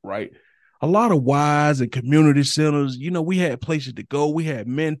up, right, a lot of Y's and community centers, we had places to go. We had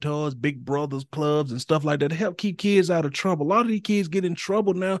mentors, big brothers clubs and stuff like that to help keep kids out of trouble. A lot of these kids get in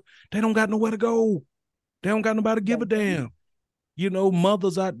trouble now. They don't got nowhere to go. They don't got nobody to give a damn.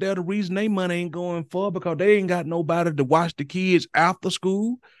 Mothers out there, the reason they money ain't going far because they ain't got nobody to watch the kids after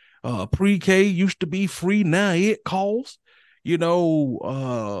school. Pre-K used to be free. Now it costs,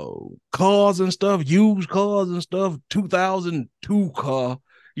 cars and stuff, used cars and stuff, 2002 car,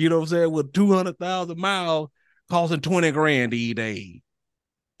 what I'm saying, with 200,000 miles costing 20 grand these days.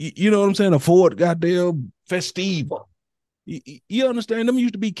 You know what I'm saying? A Ford goddamn Festiva. You understand? Them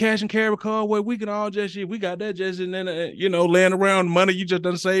used to be cash and carry car where we can all just we got that just and then laying around money you just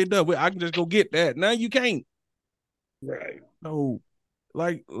done saved up. I can just go get that. Now you can't. Right. So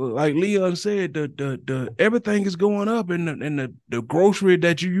like Leon said, the everything is going up, and the grocery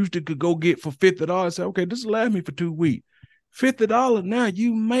that you used to could go get for $50. Say, okay, this will last me for 2 weeks. $50 now,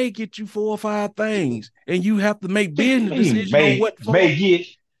 you may get you 4 or 5 things, and you have to make business decision on what for. And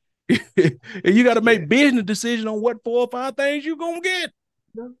you got to make business decision on what 4 or 5 things you gonna get.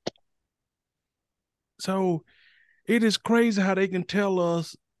 So it is crazy how they can tell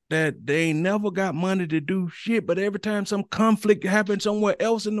us that they ain't never got money to do shit, but every time some conflict happens somewhere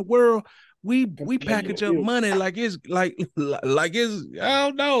else in the world, we package up money like it's like it's, I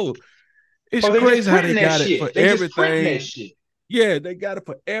don't know. It's crazy how they got it for everything. Yeah, they got it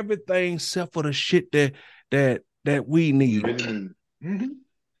for everything except for the shit that we need. Mm-hmm.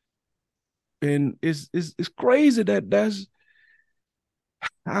 And it's crazy that's,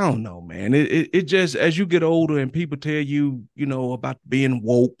 I don't know, man. It just, as you get older and people tell you, about being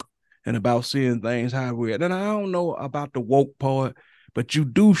woke and about seeing things how we're, and I don't know about the woke part, but you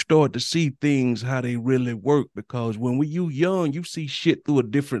do start to see things how they really work, because when you young, you see shit through a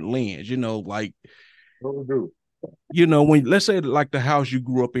different lens, like, when, let's say, like the house you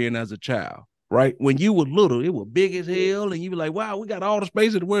grew up in as a child, right? When you were little, it was big as hell, and you were like, wow, we got all the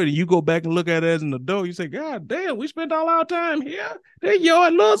space in the world. And you go back and look at it as an adult, you say, God damn, we spent all our time here. That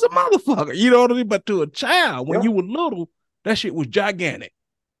yard loves a motherfucker. You know what I mean? But to a child, when you were little, that shit was gigantic.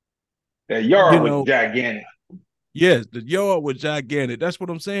 That yard was gigantic. Yes, the yard was gigantic. That's what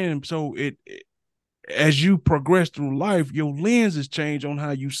I'm saying. So as you progress through life, your lenses change on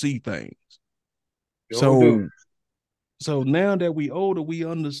how you see things. So now that we older, we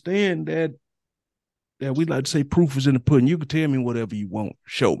understand that we like to say proof is in the pudding. You can tell me whatever you want.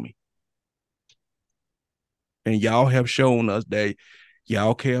 Show me. And y'all have shown us that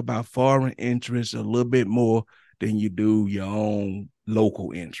y'all care about foreign interests a little bit more than you do your own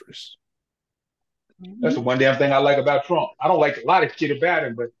local interests. That's the one damn thing I like about Trump. I don't like a lot of shit about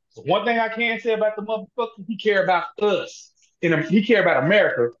him, but the one thing I can say about the motherfucker, he care about us. He care about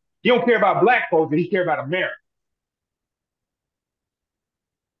America. He don't care about black folks, but he care about America.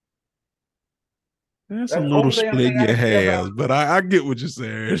 That's a little split your hairs, but I get what you're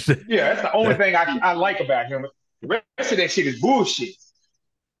saying. Yeah, that's the only thing I like about him. The rest of that shit is bullshit.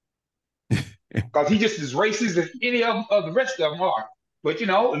 Because he just as racist as any of the rest of them are. But,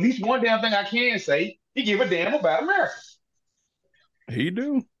 at least one damn thing I can say, he give a damn about America. He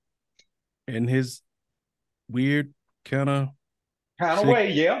do. In his weird kind of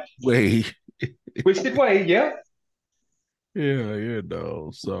way, yeah. Way. Twisted way, yeah. Yeah,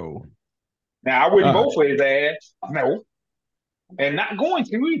 so. Now, I wouldn't vote for his ass. No. And not going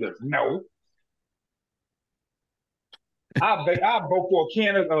to either. No. I'll vote for a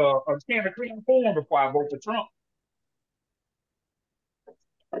can of clean corn before I vote for Trump.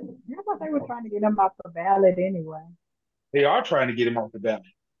 I thought they were trying to get him off the ballot anyway. They are trying to get him off the ballot.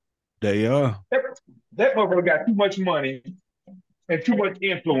 They are. That motherfucker got too much money and too much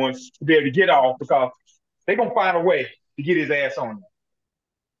influence to be able to get off, because they're going to find a way to get his ass on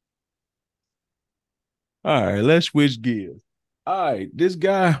there. All right, let's switch gears. All right, this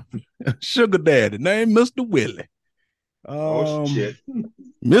guy, Sugar Daddy, named Mr. Willie. Shit.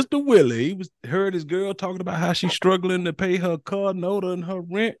 Mr. Willie, heard his girl talking about how she's struggling to pay her car note and her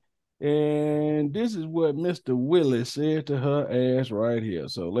rent. And this is what Mr. Willie said to her ass right here.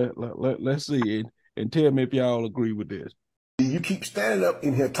 So let's see it and tell me if y'all agree with this. You keep standing up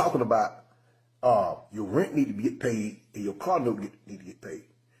in here talking about your rent need to get paid and your car note need to get paid.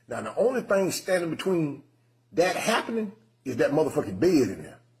 Now, the only thing standing between that happening is that motherfucking bed in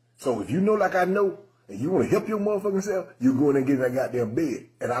there. So if you know like I know, and you want to help your motherfucking self, you go in and get in that goddamn bed.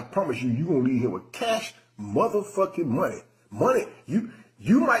 And I promise you, you're going to leave here with cash motherfucking money. Money, you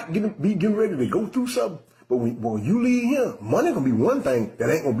might be getting ready to go through something, but when you leave here, money going to be one thing that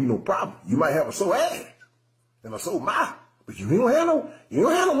ain't going to be no problem. You might have a sore ass and a sore mouth, but you don't have no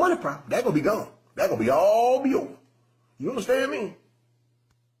money problem. That going to be gone. That going to be all be over. You understand me?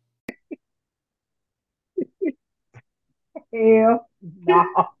 Hell no.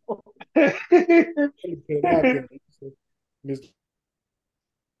 I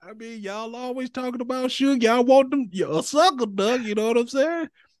mean, y'all always talking about sugar. Y'all want them, you're a sucker, Doug. You know what I'm saying?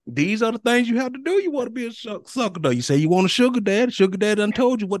 These are the things you have to do. You want to be a sucker, Doug. You say you want a sugar dad. Sugar dad done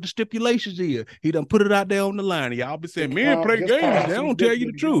told you what the stipulations is. He done put it out there on the line. Y'all be saying, men play games. They don't tell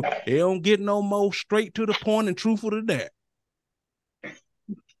you the truth. They don't get no more straight to the point and truthful to that.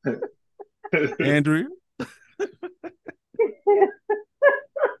 Andrea?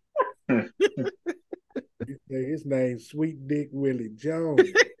 His name's Sweet Dick Willie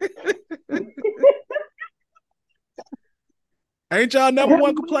Jones. Ain't y'all never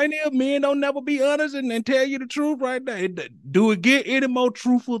one complaining if men don't never be honest and tell you the truth right now? Do it get any more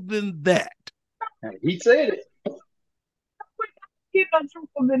truthful than that? He said it. Get no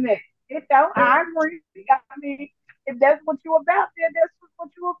truthful than that. It don't. I agree. I mean, if that's what you about, then that's what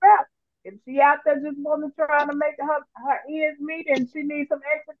you about. If she out there just wanting to try to make her ends meet and she needs some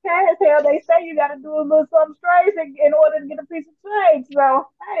extra cash, hell, they say you got to do a little something strange in order to get a piece of change. So,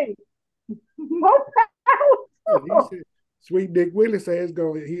 hey, more power. He said, Sweet Dick Willie says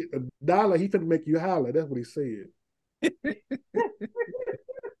 $1, he finna make you holler. That's what he said.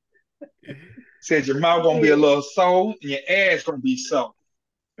 Said your mouth gonna be a little sore and your ass gonna be sore.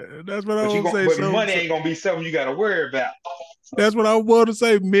 That's what I want to say. But money ain't gonna be something you gotta worry about. That's what I want to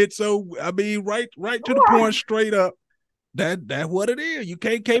say, Mitch. So I mean, right to the point, straight up. That's what it is. You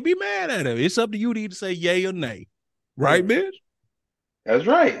can't be mad at it. It's up to you to either say yay or nay, right, Mitch? That's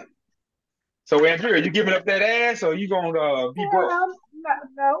right. So, Andrea, are you giving up that ass, or are you gonna be broke?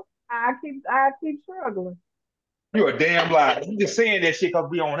 No, I keep struggling. You a damn liar. You just saying that shit because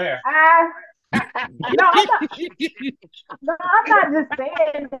we on air. No, I'm not. No, I'm not just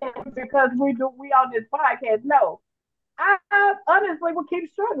saying that because we on this podcast. No, I honestly will keep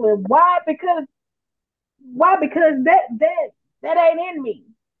struggling. Because that ain't in me.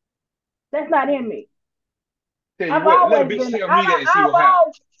 That's not in me. Tell you I've what, let a always bitch been. tell me that and see what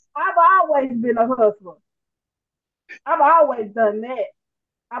happens. I've always been a hustler. I've always done that.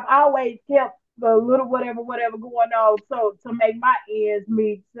 I've always kept the little whatever going on so to make my ends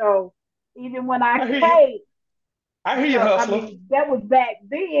meet. So even when I I hear you. can't, I hear you, I hustler. mean that was back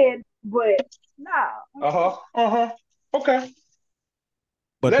then, but nah. Okay.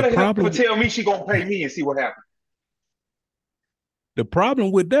 But Let her tell me she gonna pay me and see what happens. the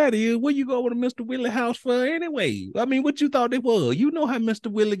problem with that is, where you go over to Mr. Willie house for anyway? I mean, what you thought it was? You know how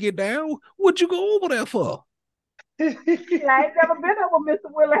Mr. Willie get down. What you go over there for? I ain't never been over Mr.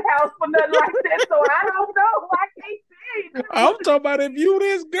 Willie house for nothing like that, so I don't know. I can't say. I'm talking about if you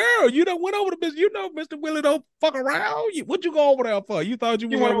this girl, you done went over to Mr. You know Mr. Willie don't fuck around. What you go over there for? You thought you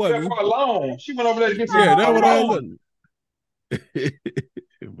She was went gonna over what? there for a loan. She went over there to get some Yeah, that's what I loan.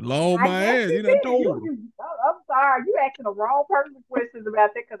 Loan I my guess ass. you You done did. told her. I'm sorry. You asking the wrong person questions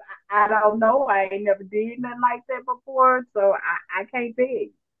about that because I don't know. I ain't never did nothing like that before, so I can't tell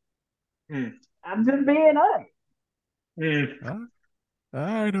you. Mm. I'm just being honest. Mm. All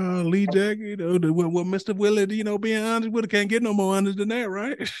right, Lee Jack, you know, what Mr. Willie, being honest with it, can't get no more honest than that,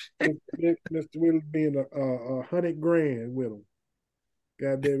 right? Mr. Willie being a $100,000 with him.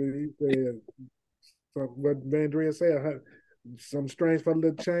 God damn it, he said what Vandria said, some strange for a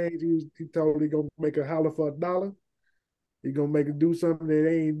little change. He told he gonna make a holler for $1. He gonna make it do something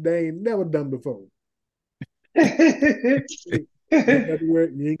that they ain't never done before. You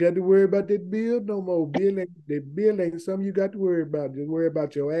ain't got to worry about that bill no more. That bill ain't something you got to worry about. Just worry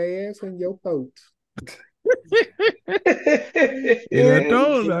about your ass and your folks. I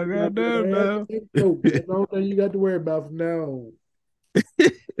told her, goddamn now. That's the only thing you got to worry about from now on.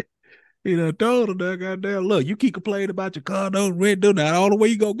 Told her that, goddamn, look, you keep complaining about your car, don't rent, do that. All the way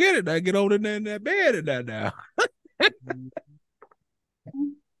you gonna get it now, get on in there in that bed and that now.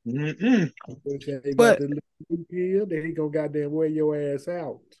 They got But the little pill, then he gonna goddamn wear your ass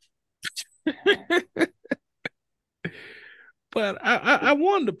out. But I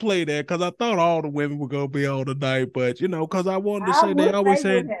wanted to play that because I thought all the women were gonna be on tonight, but because I wanted to I say, they wish always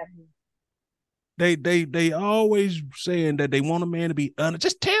they would said have me. they always saying that they want a man to be honest.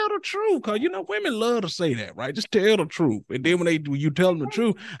 Just tell the truth, because women love to say that, right? Just tell the truth. And then when you tell them the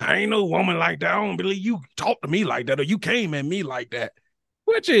truth, I ain't no woman like that. I don't believe you talk to me like that, or you came at me like that.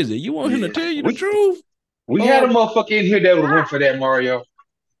 Which is it? You want him to tell you the truth? We had a motherfucker in here that would went for that, Mario.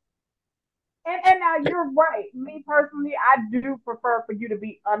 And now you're right. Me personally, I do prefer for you to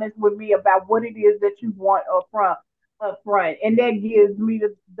be honest with me about what it is that you want up front. And that gives me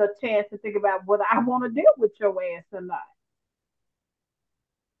the chance to think about whether I want to deal with your ass or not.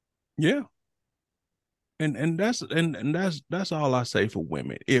 Yeah. And that's all I say for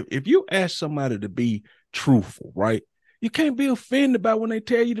women. If you ask somebody to be truthful, right? You can't be offended by when they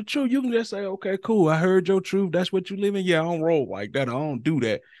tell you the truth. You can just say, okay, cool. I heard your truth. That's what you live in. Yeah, I don't roll like that. I don't do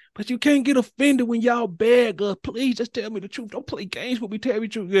that. But you can't get offended when y'all beg us. Please just tell me the truth. Don't play games with me. Tell me the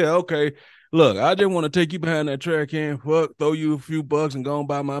truth. Yeah, okay. Look, I just want to take you behind that track can, fuck, throw you a few bucks and go on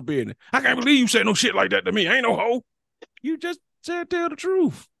by my business. I can't believe you said no shit like that to me. I ain't no hoe. You just said tell the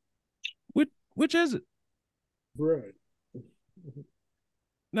truth. Which is it? Right.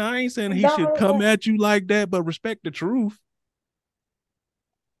 Now, I ain't saying he should come at you like that, but respect the truth.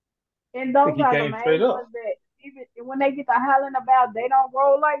 And those He are the came straight main up. ones that even when they get to hollering about they don't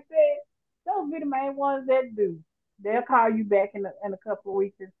roll like that, those be the main ones that do. They'll call you back in a couple of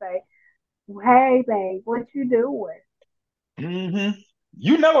weeks and say, "Hey, babe, what you doing?" Mm-hmm.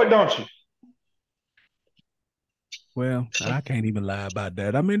 You know it, don't you? Well, I can't even lie about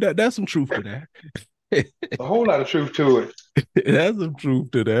that. I mean, that's some truth to that. A whole lot of truth to it. That's some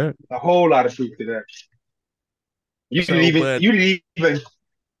truth to that. A whole lot of truth to that. You didn't even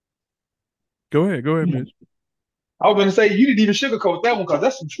Go ahead, Mitch. I was gonna say you didn't even sugarcoat that one because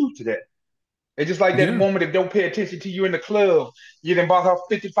that's some truth to that. It's just like that Yeah. woman that don't pay attention to you in the club. You done bought her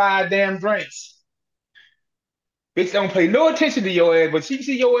 55 damn drinks. Bitch don't pay no attention to your ass, but she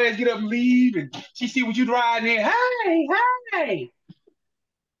see your ass get up and leave, and she see what you riding in. Hey.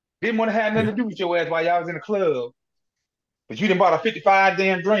 Didn't want to have nothing to do with your ass while y'all was in the club. But you done bought her 55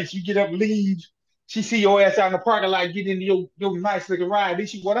 damn drinks. You get up and leave. She see your ass out in the parking lot getting into your nice looking ride. Then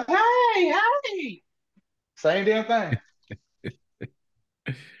she want to, hey. Same damn thing.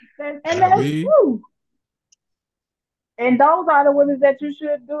 And that's true. And those are the women that you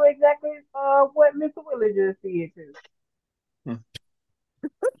should do exactly what Mr. Willie just said to.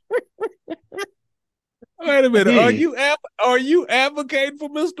 Wait a minute. Yeah. Are you advocating for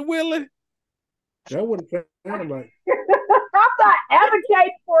Mr. Willie? That would have sounded like. I'm not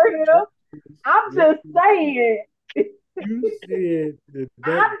advocating for him. I'm just saying. You said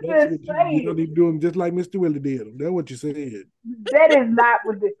I'm that's just what you don't saying. need to do him just like Mr. Willie did him. That's what you said. That is not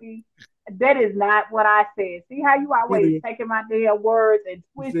what the see. That is not what I said. See how you always Willie, taking my damn words and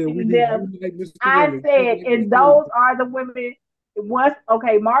you said we twisting need to them. do like Mr. I Willie. Just said, like and Mr. Willie. those are the women. Once,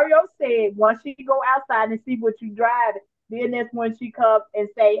 okay, Mario said once she go outside and see what you drive, then that's when she comes and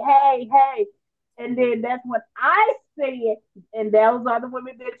say, hey, hey, and then that's when I said, and those are the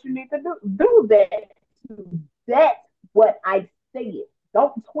women that you need to do that. That's what I said.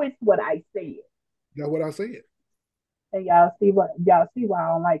 Don't twist what I said. That's what I said. And y'all see why I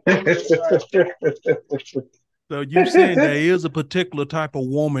don't like women. So you saying there is a particular type of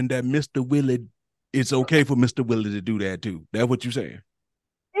woman that Mr. Willie, it's okay for Mr. Willie to do that too. That's what you're saying.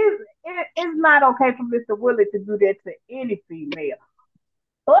 It's not okay for Mr. Willie to do that to any female.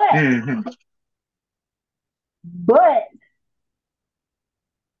 But Mhm. but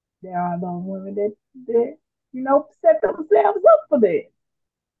there are those women that set themselves up for that.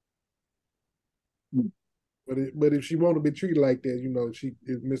 But if she want to be treated like that,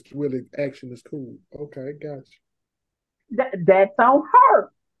 if Mr. Willie's action is cool. Okay, gotcha. That's on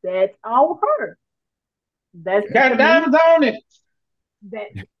her. That's on her. That's Got to me. diamonds on it.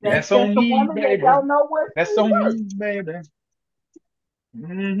 That's That's just on a me, woman that baby. don't know what That's she's on worth. me, baby.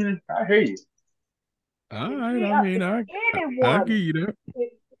 I hear you. All If right. she, I mean, if any I woman, give you that.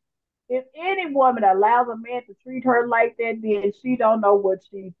 if, if any woman allows a man to treat her like that, then she don't know what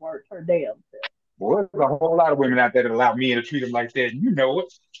she's worth. Her damn self. Boy, there's a whole lot of women out there that allow men to treat them like that. You know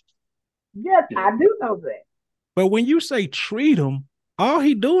it. Yes, I do know that. But when you say treat him, all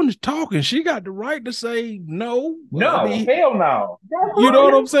he doing is talking. She got the right to say no. I No, mean, hell no. That's you know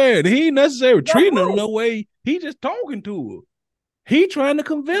what right. I'm saying? He ain't necessarily That's treating her right. no way. He just talking to her. He trying to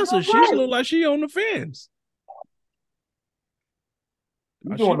convince her. That's She right. look like she on the fence.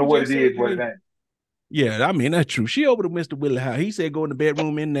 You She don't know was what just it is, what it saying, ain't. yeah, I mean, that's true. She over to Mr. Willie house. He said go in the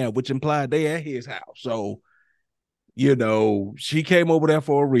bedroom in there, which implied they at his house. So, she came over there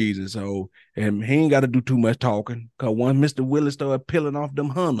for a reason. So, and he ain't got to do too much talking. Because once Mr. Willie started peeling off them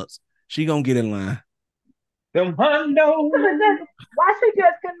hunters, she going to get in line. Them hundo. Why she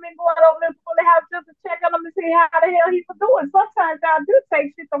just couldn't be going over there to the house just to check on him and see how the hell he was doing? Sometimes y'all do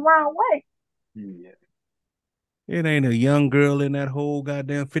take shit the wrong way. Yeah. It ain't a young girl in that whole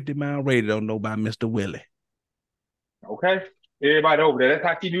goddamn 50-mile radius don't know about Mr. Willie. Okay. Everybody over there. That's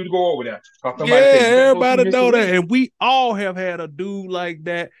how she knew to go over there. Because somebody Yeah, said, you better go see everybody Mr. know that. Willie. And we all have had a dude like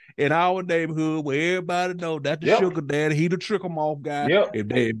that in our neighborhood where everybody know that's the Yep. sugar daddy. He the trick 'em off guy. Yep. If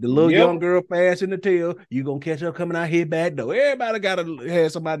the little young girl fast in the tail, you gonna catch her coming out here back door. Everybody gotta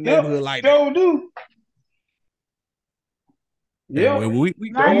have somebody in the Yep. neighborhood like that. Sure do. And Yep. when we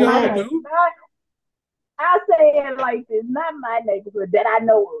Not we my all neighborhood. do. I say it like this. Not my neighborhood that I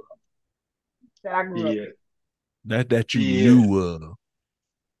know of. That I grew up Yeah. in. That you Yeah. knew of. Yeah,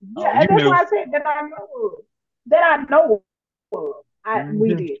 Oh, and you that's knew. why I said that I know of. That I know of. We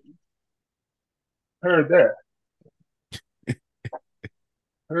Mhm. didn't. Heard that.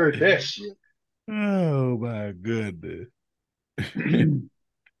 Heard that shit. Oh my goodness.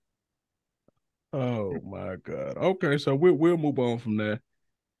 Oh my God. Okay, so we'll move on from that.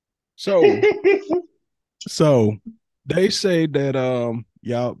 So they say that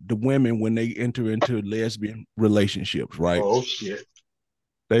the women when they enter into lesbian relationships, right? Oh shit.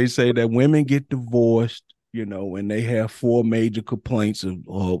 They say that women get divorced, and they have four major complaints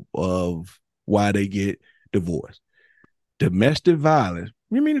of why they get divorced. Domestic violence.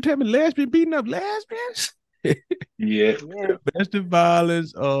 You mean to tell me lesbian beating up lesbians? Yeah. Domestic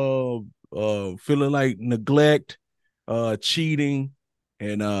violence, feeling like neglect, cheating,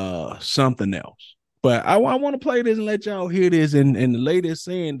 and something else. But I want to play this and let y'all hear this. And the lady is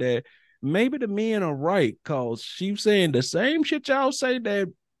saying that maybe the men are right, because she's saying the same shit y'all say that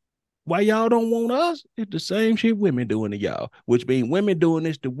why y'all don't want us, it's the same shit women doing to y'all, which means women doing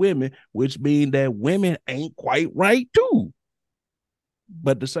this to women, which means that women ain't quite right too.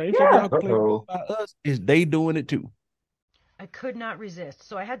 But the same shit y'all complain about us is they doing it too. I could not resist,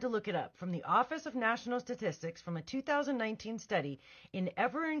 so I had to look it up. From the Office of National Statistics, from a 2019 study, in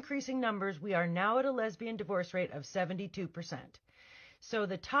ever-increasing numbers, we are now at a lesbian divorce rate of 72%. So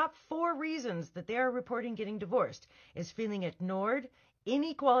the top 4 reasons that they are reporting getting divorced is feeling ignored,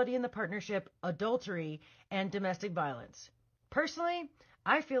 inequality in the partnership, adultery, and domestic violence. Personally,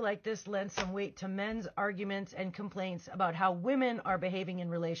 I feel like this lends some weight to men's arguments and complaints about how women are behaving in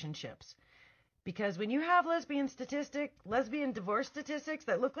relationships. Because when you have lesbian divorce statistics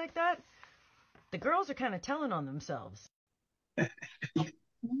that look like that, the girls are kind of telling on themselves.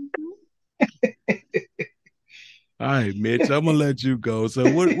 All right, Mitch, I'm gonna let you go.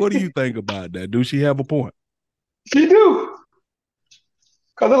 So what do you think about that? Do she have a point? She do.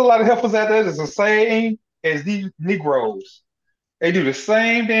 Because there's a lot of heifers out there that's the same as these Negroes. They do the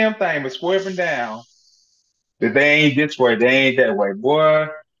same damn thing, but swerving down. That they ain't this way, they ain't that way. Boy,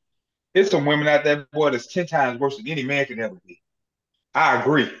 there's some women out there, boy, that's 10 times worse than any man could ever be. I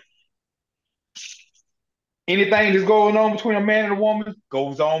agree. Anything that's going on between a man and a woman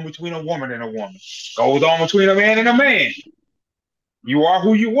goes on between a woman and a woman. Goes on between a man and a man. You are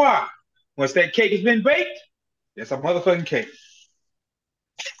who you are. Once that cake has been baked, it's a motherfucking cake.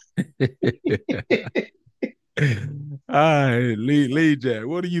 All right, Lee Jack,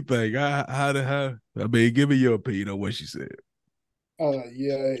 what do you think? I mean, give me your opinion on what she said.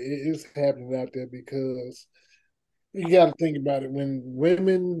 Yeah, it's happening out there because you got to think about it. When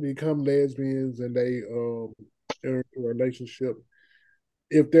women become lesbians and they enter a relationship,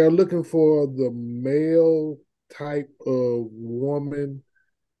 if they're looking for the male type of woman,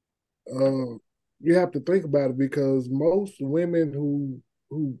 you have to think about it because most women who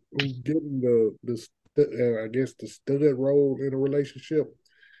get in I guess the stud role in a relationship,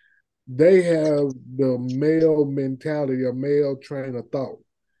 they have the male mentality, a male train of thought.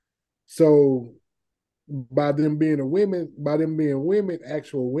 So by them being women,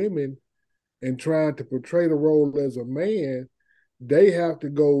 actual women, and trying to portray the role as a man, they have to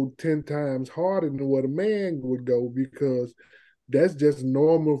go 10 times harder than what a man would go because that's just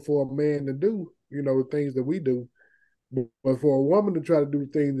normal for a man to do, the things that we do. But for a woman to try to do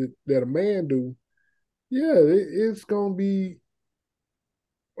things that a man do, yeah, it's going to be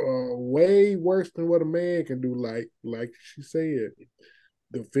way worse than what a man can do. Like she said,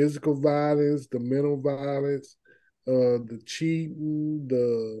 the physical violence, the mental violence, the cheating,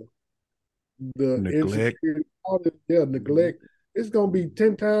 the Neglect. insecurity, all this, neglect. It's gonna be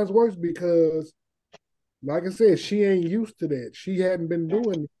 10 times worse because, like I said, she ain't used to that. She hadn't been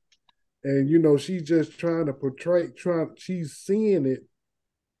doing it, and she's just trying to portray. She's seeing it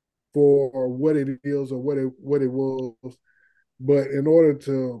for what it is or what it was. But in order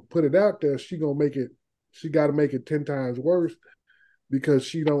to put it out there, she got to make it 10 times worse because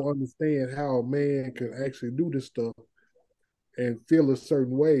she don't understand how a man can actually do this stuff and feel a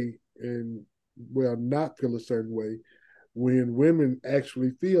certain way and not feel a certain way when women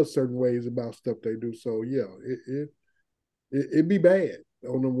actually feel certain ways about stuff they do. So yeah, it be bad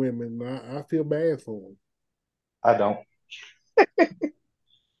on the women. I feel bad for them. I don't.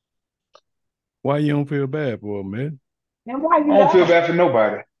 Why you don't feel bad for her, man? And why you I don't feel don't? bad for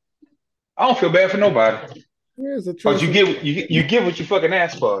nobody. I don't feel bad for nobody. Yeah, it's a Because choice. you get what you fucking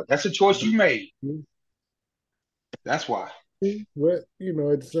asked for. That's a choice you made. That's why. But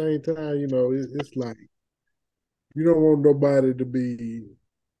at the same time, it's like you don't want nobody to be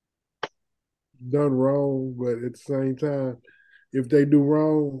done wrong, but at the same time, if they do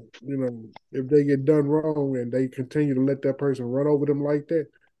wrong, if they get done wrong and they continue to let that person run over them like that,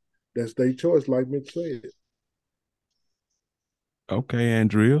 that's their choice, like Mitch said. Okay,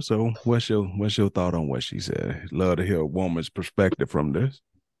 Andrea. So what's your thought on what she said? Love to hear a woman's perspective from this.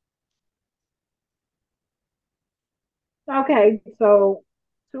 Okay, so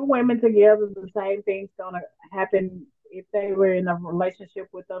two women together, the same thing's gonna happen if they were in a relationship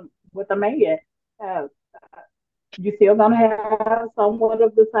with a man. Uh, you're still gonna have somewhat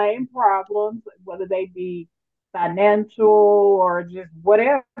of the same problems, whether they be financial or just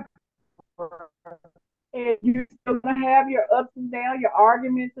whatever. And you're still gonna have your ups and downs, your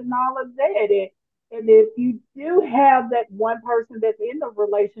arguments, and all of that. And if you do have that one person that's in the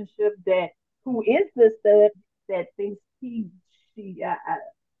relationship that who is the stud that thinks she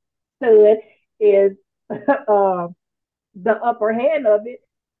stud is the upper hand of it,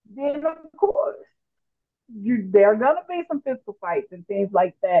 then of course there are gonna be some physical fights and things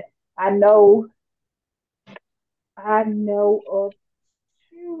like that. I know of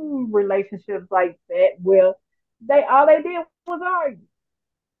two relationships like that where they all they did was argue.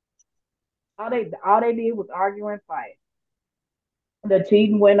 All they did was argue and fight. The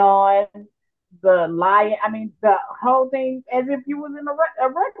cheating went on, the lying. I mean, the whole thing as if you was in a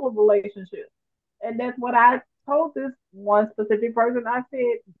regular relationship. And that's what I told this one specific person. I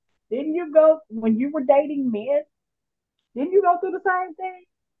said, didn't you go when you were dating men? Didn't you go through the same thing?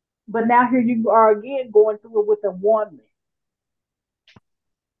 But now here you are again going through it with a woman.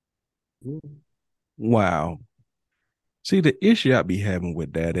 Wow. See, the issue I be having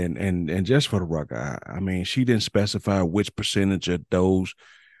with that, and just for the record, I mean, she didn't specify which percentage of those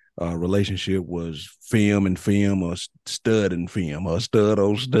relationship was film and film or stud and film or stud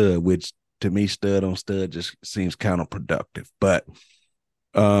on stud, which to me, stud on stud just seems counterproductive. But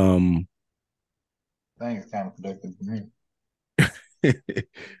I think it's counterproductive to me.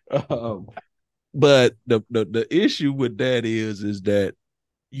 But the issue with that is that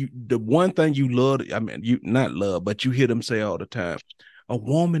the one thing you love, I mean, you not love, but you hear them say all the time, a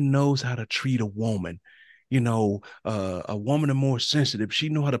woman knows how to treat a woman. A woman is more sensitive. She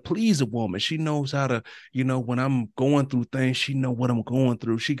know how to please a woman. She knows how to, when I'm going through things, she know what I'm going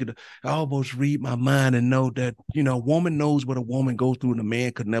through. She could almost read my mind and know that, a woman knows what a woman goes through and a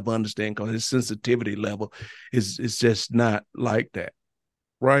man could never understand because his sensitivity level is just not like that.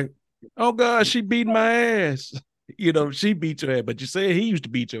 Right? Oh God, she beat my ass. She beat your ass, but you said he used to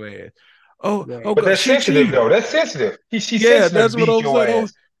beat your ass. Oh But God, that's she sensitive cheated. though. That's sensitive. She's Yeah, sensitive that's to what beat I'm your saying.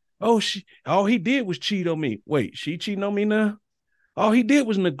 ass. All he did was cheat on me. Wait, she cheating on me now? All he did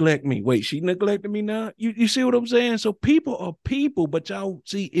was neglect me. Wait, she neglected me now? You see what I'm saying? So people are people, but y'all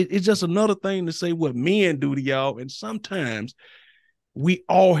see, it's just another thing to say what men do to y'all. And sometimes we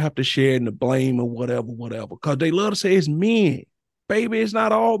all have to share in the blame or whatever, because they love to say it's men. Baby, it's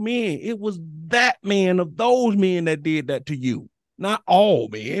not all men. It was that man of those men that did that to you. Not all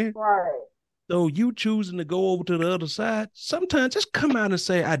men. Right. So you choosing to go over to the other side, sometimes just come out and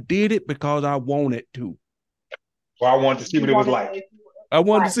say, I did it because I wanted to. Well, I wanted to see what it was like. I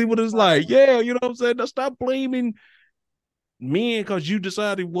wanted to see what it's Right. like. Yeah, you know what I'm saying? Now stop blaming men because you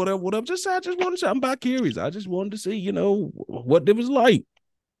decided whatever. Just I just wanted to say, I'm about curious. I just wanted to see, what it was like.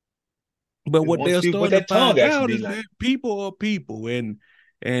 But Just what want to they're see what starting to that tongue find actually out be is like. that people are people,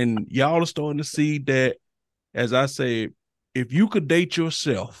 and y'all are starting to see that, as I say, if you could date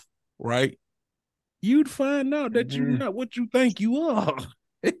yourself, right, you'd find out that you're not what you think you are.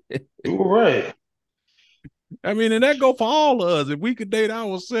 You're right. I mean, and that go for all of us. If we could date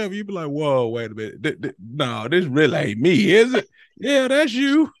ourselves, you'd be like, whoa, wait a minute. No, this really ain't me, is it? Yeah, that's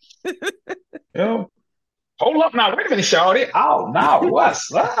you. Hold up now. Wait a minute, Shawty. Oh, no.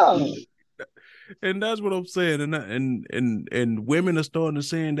 What's up? And that's what I'm saying. And women are starting to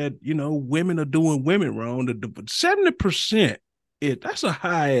saying that, women are doing women wrong. 70%, that's a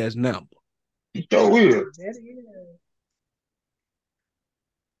high ass number. So weird. That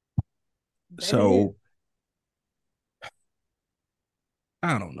is. So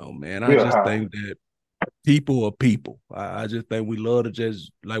I don't know, man. I Real just high. think that people are people. I just think we love to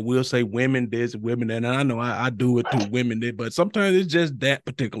just, like, we'll say women this, women that, and I know I do it to women that, but sometimes it's just that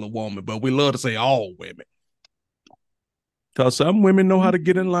particular woman, but we love to say all women. Because some women know how to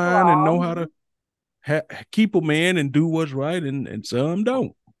get in line and know how to keep a man and do what's right, and some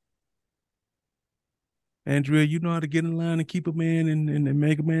don't. Andrea, you know how to get in line and keep a man and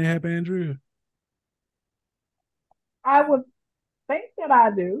make a man happy, Andrea? I would think that I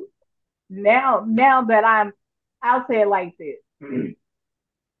do. Now that I'll say it like this.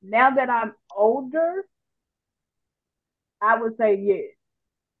 Now that I'm older, I would say yes.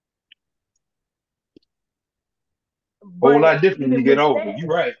 Whole But lot different when you even get with older. that, You're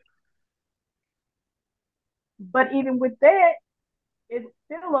right. but even with that, it's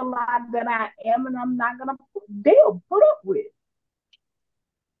still a lot that I am and I'm not gonna put up with.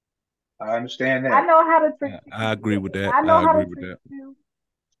 I understand I that. know how to treat you. I agree with that. I know I how agree to with treat that. you.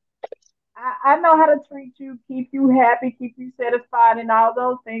 I know how to treat you, keep you happy, keep you satisfied, and all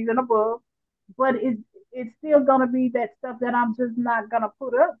those things and above. But it's still gonna be that stuff that I'm just not gonna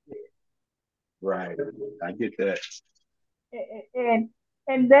put up with. Right. I get that. And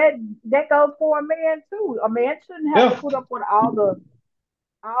and that goes for a man too. A man shouldn't have to Yeah. put up with all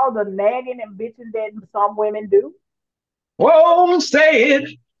the nagging and bitching that some women do, Whoa, say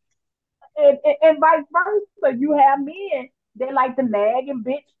it. and vice versa. You have men that like to nag and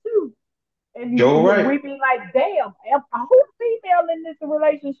bitch too, and You're we right. be like, damn, who's female in this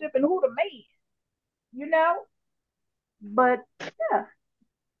relationship and who the man? You know. But yeah.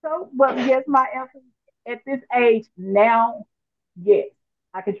 So, but yes, my answer at this age now, yes,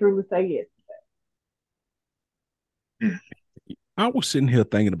 I can truly say yes. I was sitting here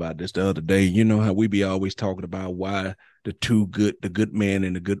thinking about this the other day. You know how we be always talking about why the good man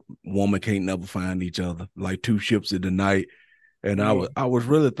and the good woman can't never find each other, like two ships in the night. And I was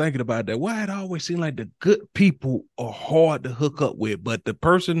really thinking about that. Why it always seems like the good people are hard to hook up with, but the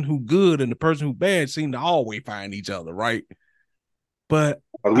person who good and the person who bad seem to always find each other, right? But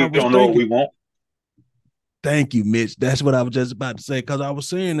I We was don't know what thinking, we want. thank you, Mitch. That's what I was just about to say. Because I was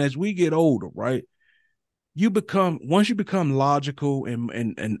saying, as we get older, right? Once you become logical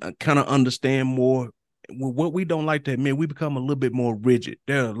and kind of understand more what we don't like to admit, we become a little bit more rigid.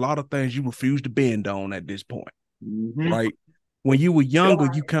 There are a lot of things you refuse to bend on at this point, right? When you were younger,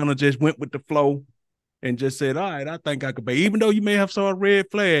 you kind of just went with the flow and just said, all right, I think I could be. Even though you may have saw a red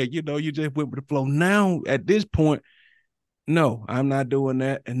flag, you just went with the flow. Now, at this point, no, I'm not doing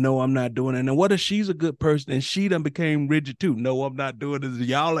that. And no, I'm not doing it. And what if she's a good person and she done became rigid too? No, I'm not doing this.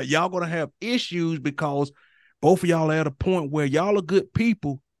 Y'all going to have issues because both of y'all are at a point where y'all are good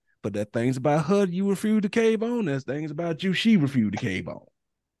people, but that things about her you refuse to cave on. There's things about you she refused to cave on.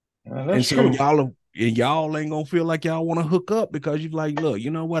 And so true. y'all ain't gonna feel like y'all want to hook up because you're like, look,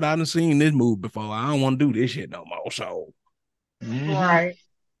 you know what? I done seen this move before. I don't want to do this shit no more. So, Right.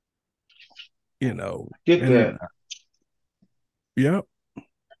 Get that. Yeah.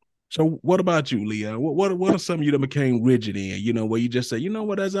 So what about you, Leah? What are some of you that became rigid in? Where you just say, you know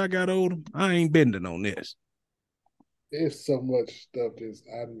what? As I got older, I ain't bending on this. There's so much stuff that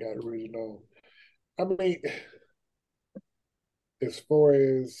I haven't got rigid on. I mean, as far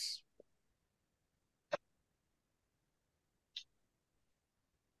as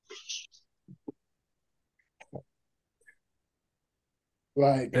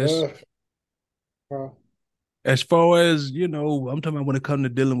like As far as I'm talking about when it comes to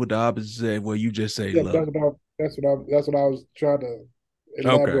dealing with the opposite sex, where you just say, yeah, look, that's what I was trying to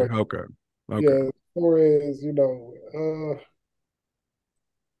elaborate. okay. Yeah, as far as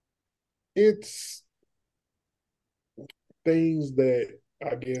it's things that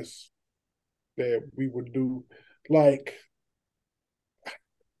I guess that we would do. Like,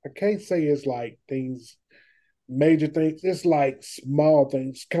 I can't say it's like things, major things. It's like small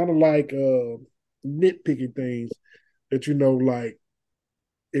things, kind of like nitpicking things that like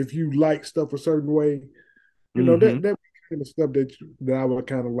if you like stuff a certain way, that kind of stuff that I would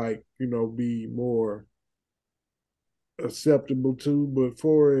kind of like, be more acceptable to. But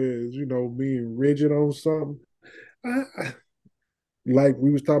for as being rigid on something, I like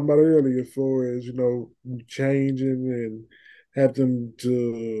we was talking about earlier, for as changing and having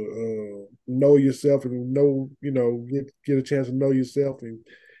to know yourself and get a chance to know yourself and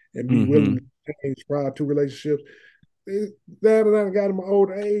be willing to change prior to relationships. That I got in my old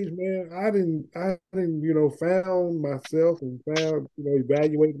age, man, I didn't, found myself and found,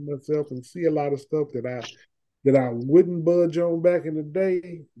 evaluated myself and see a lot of stuff that I wouldn't budge on back in the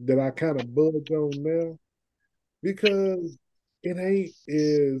day that I kind of budge on now because it ain't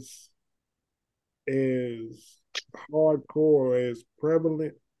as hardcore as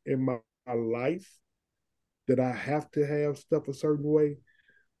prevalent in my life that I have to have stuff a certain way.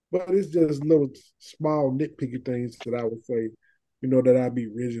 But it's just little small nitpicky things that I would say, that I'd be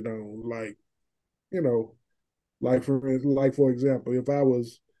rigid on. Like, for example, if I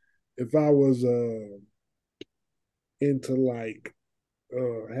was into like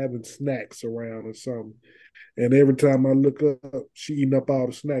having snacks around or something, and every time I look up, she eating up all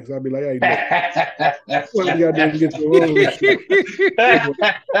the snacks. I'd be like, hey, look, you got to get your own shit. I'm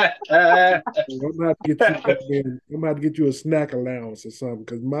gonna have to get you I'm gonna have to get you a snack allowance or something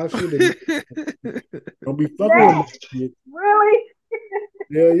because my shit don't be fucking with my shit. Really?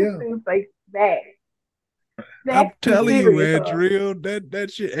 Yeah. Like that. I'm telling you, serious, Andrea,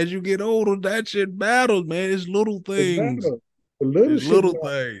 that shit, as you get older, that shit matters, man. It's little things. The little it's shit. Little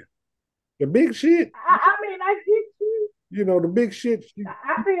things. The big shit. I mean, I get you. The big shit. You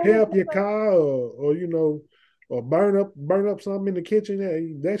tear up your car or or burn up something in the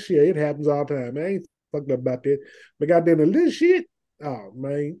kitchen. That shit, it happens all the time. I ain't fucked up about that. But goddamn the little shit, oh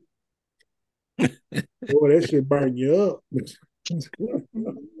man. Boy, that shit burn you up.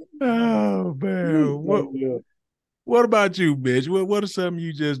 Oh man. What about you, bitch? What are some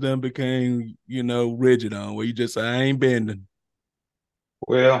you just done became, rigid on where you just say, I ain't bending?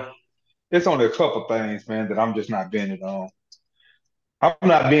 Well, it's only a couple things, man, that I'm just not bending on. I'm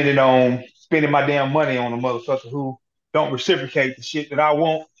not bending on spending my damn money on a motherfucker who don't reciprocate the shit that I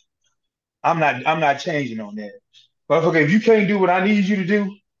want. I'm not changing on that. Motherfucker, if you can't do what I need you to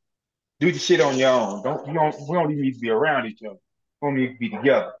do the shit on your own. We don't even need to be around each other. We don't need to be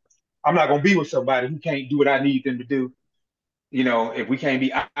together. I'm not gonna be with somebody who can't do what I need them to do. If we can't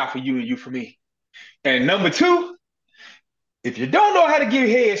be out for you and you for me. And number two, if you don't know how to give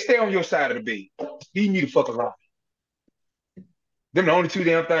head, stay on your side of the bed. Leave me the fuck alone. Them the only two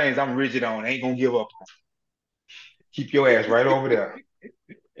damn things I'm rigid on. Ain't gonna give up on. Keep your ass right over there.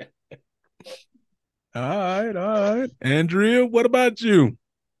 All right. Andrea, what about you?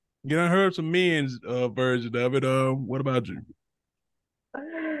 You done heard some men's version of it. What about you?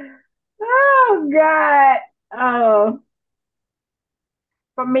 Oh God.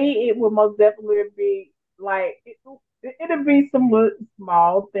 For me, it would most definitely be like it'll be some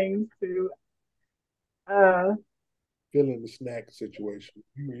small things too. Uh, Feeling the snack situation.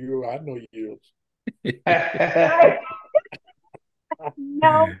 I know you. I,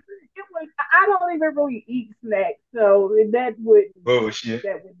 no, it was. I don't even really eat snacks, so Bullshit.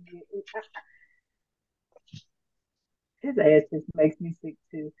 that would be it. His ass just makes me sick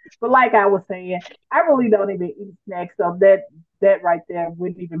too. But like I was saying, I really don't even eat snacks, so that right there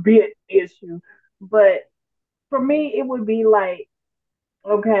wouldn't even be an issue. But for me, it would be like,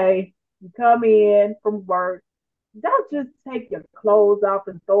 okay, you come in from work, don't just take your clothes off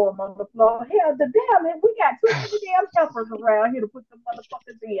and throw them on the floor. Hell, the damn it, we got too many damn helpers around here to put the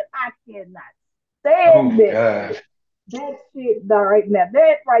motherfuckers in. I cannot stand Oh that God. shit. That shit, right now,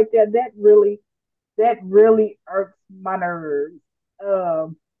 that right there, that really irks my nerves.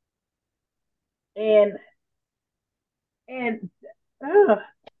 Um, and and uh,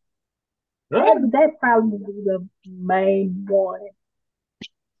 that probably would be the main one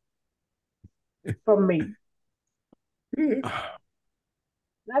for me.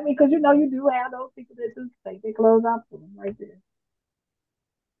 I mean, because you do have those people that just take their clothes off for them right there.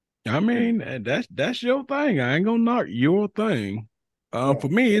 I mean, that's your thing. I ain't gonna knock your thing. Yeah. For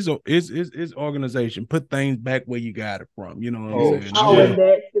me, it's organization. Put things back where you got it from. You know what I'm Oh saying? Oh, and shit.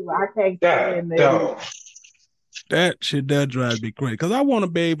 that too. I can't God stand that either. dog. That shit that drives me crazy. Cause I want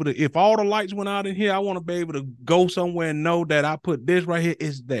to be able to, if all the lights went out in here, I want to be able to go somewhere and know that I put this right here.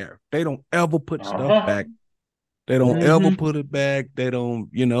 It's there. They don't ever put stuff Uh-huh. back. They don't ever Mm-hmm. put it back. They don't,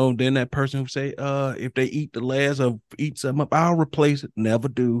 then that person who say, if they eat the last or eat something up, I'll replace it. Never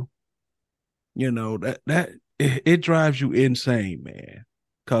do. It drives you insane, man.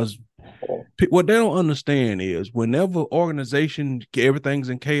 Because what they don't understand is whenever organization, everything's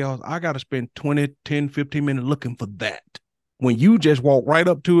in chaos, I got to spend 20, 10, 15 minutes looking for that. When you just walk right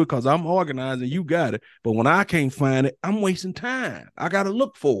up to it because I'm organizing, you got it. But when I can't find it, I'm wasting time. I got to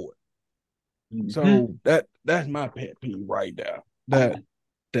look for it. Mm-hmm. So that's my pet peeve right there.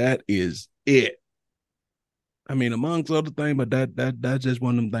 That is it. I mean, amongst other things, but that's just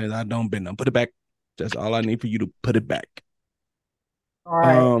one of them things I don't bend on. Put it back. That's all I need for you to put it back. All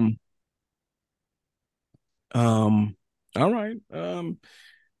right. Um, all right.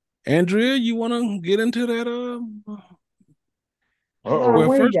 Andrea, you want to get into that? No, Uh-oh. Well,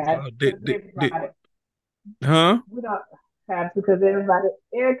 we ain't first, got it because everybody. huh? We don't have to because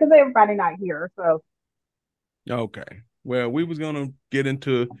everybody not here. So Okay. Well, we was gonna get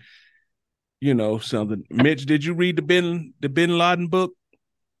into, something. Mitch, did you read the Bin Laden book?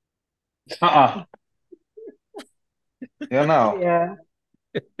 Uh-uh. Hell no. yeah,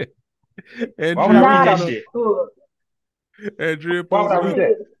 Why would I Andrea read not pulling that a up. shit? book. Andrea Why would pulling I It read up.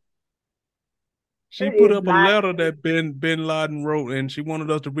 that? is. She It put is up a not. letter that Bin Laden wrote, and she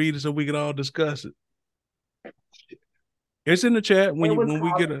wanted us to read it so we could all discuss it. It's in the chat when It you was when we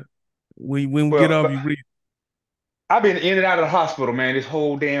called. get a when we get Well, off. look, You read. I've been in and out of the hospital, man, this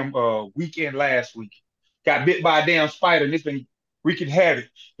whole damn weekend last week. Got bit by a damn spider and it's been wreaking havoc.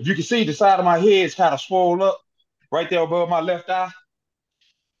 If you can see, the side of my head is kind of swollen up right there above my left eye.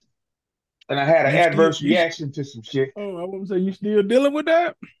 And I had an You still adverse you. reaction to some shit. Oh, I want to say you still dealing with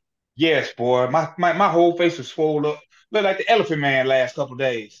that. Yes, boy. My whole face was swollen up. Looked like the elephant man last couple of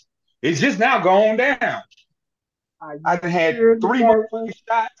days. It's just now gone down. Are I you done had sure that three that was? motherfucking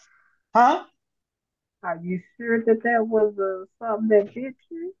shots. Huh? Are you sure that that was something that bit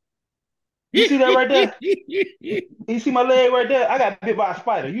you? You see that right there? You see my leg right there? I got bit by a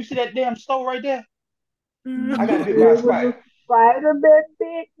spider. You see that damn store right there? I You got bit by sure a it was spider. a spider that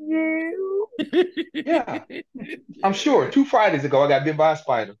bit you? Yeah, I'm sure. 2 Fridays ago, I got bit by a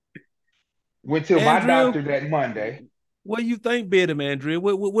spider. Went to my Andrea, doctor that Monday. what do you think bit him, Andrea?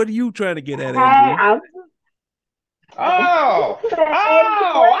 What are you trying to get at, Hey, Andrea? I'm Oh, just saying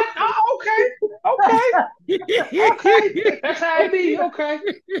oh, okay. That's how it be. Okay.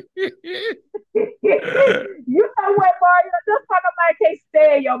 You know what, Mario? Just talk about I can't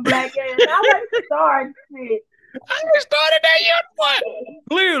stand your black ass. I want to start shit. I ain't started that yet. What?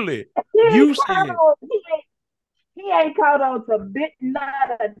 Clearly, He ain't you caught said on. He ain't caught on to bit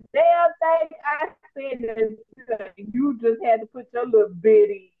not a damn thing. I said that you just had to put your little bit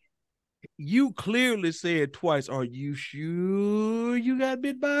in. you clearly said twice. Are you sure you got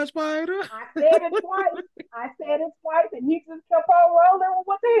bit by a spider? I said it twice. And he just kept on rolling with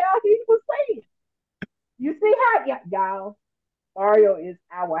what the hell he was saying. You see how y'all Mario is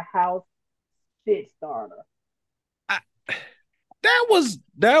our house shit starter. I, that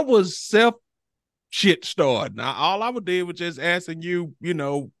was self shit start. Now all I would do was just asking you,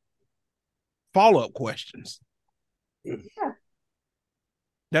 follow up questions. Yeah.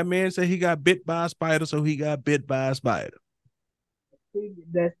 That man said he got bit by a spider, so he got bit by a spider.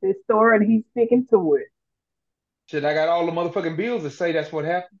 That's his story and he's sticking to it. Shit, I got all the motherfucking bills to say that's what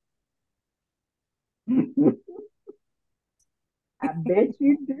happened. I bet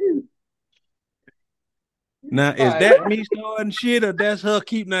you do. Now, is Right. that me starting shit or that's her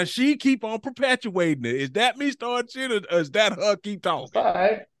keep? Now, she keep on perpetuating it. Is that me starting shit or is that her keep That's talking? all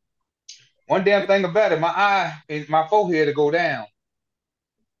right. One damn thing about it, my eye and my forehead to go down.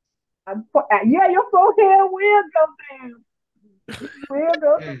 Yeah, your forehead will go down. It will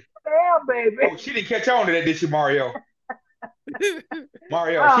go Mm. down, baby. Oh, she didn't catch on to that, did she, Mario?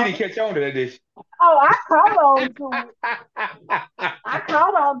 Mario, she Oh, didn't catch on to that, did she? I caught on to it. I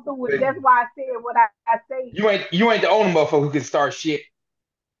caught on to it. That's why I said what I said. You ain't the only motherfucker who can start shit.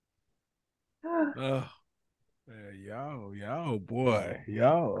 Oh, man, y'all, boy,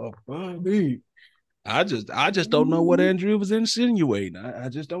 y'all up on me. I just don't know what Andrew was insinuating. I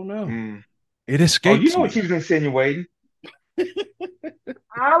just don't know. Mm. It Oh, you escapes know what she me. was insinuating.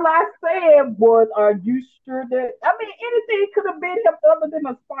 All I said was, "Are you sure that?" I mean, anything could have been him other than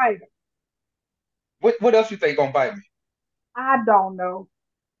a spider. What else you think gonna bite me? I don't know.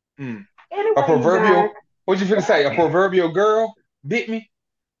 Mm. A Anyway, you guys. proverbial, what you finna say? A proverbial girl bit me?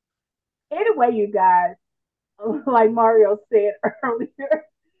 Anyway, you guys. Like Mario said earlier,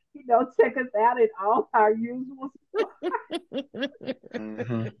 check us out at all our usual.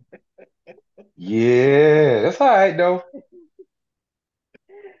 Hmm. Yeah, that's all right though.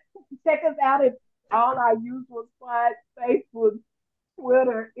 Check us out at all our usual spots: Facebook,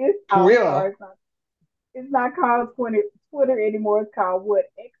 Twitter. I'm Twitter. sorry, it's not called Twitter anymore. It's called what?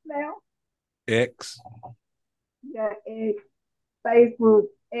 X now? X. Yeah, X, Facebook,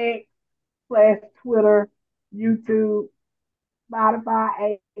 X/Twitter, YouTube,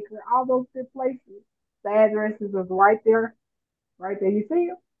 Spotify, Anchor, all those good places. The addresses is right there. Right there. You see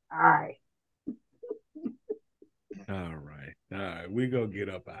them? All right. All right. All right. We gonna get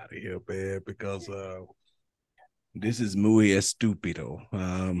up out of here, man, because this is muy estupido.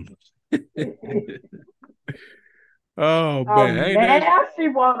 Oh Oh, man, ain't that now she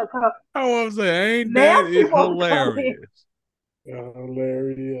wanna come. I want to say, ain't Now that she is wanna come in. hilarious.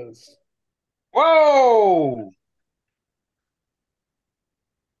 Hilarious. Whoa!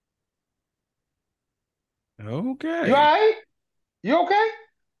 You all Okay. right? You okay?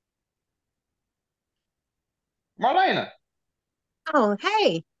 Marlena. Oh,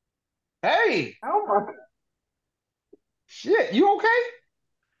 hey. Hey, Oh my. shit, you okay?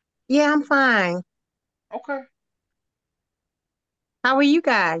 Yeah, I'm fine. Okay. How are you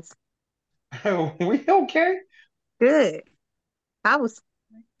guys? We okay? Good. I was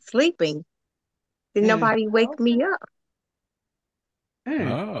sleeping. Did Mm, nobody wake me Okay. up?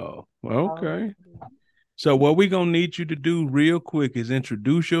 mm. Oh, Oh. okay. So what we gonna need you to do real quick is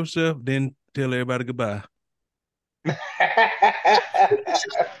introduce yourself, then tell everybody goodbye.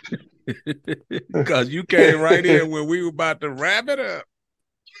 Cause you came right in when we were about to wrap it up.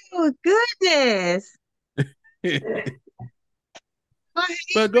 Oh, goodness. Well, hey,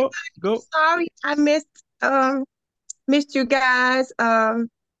 But go. sorry I missed you guys. I'm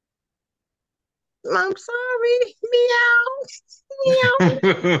sorry. Meow.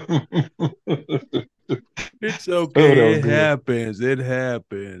 It's Oh, that okay. was It good. happens. It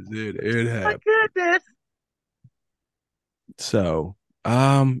happens. It My happens. goodness. So,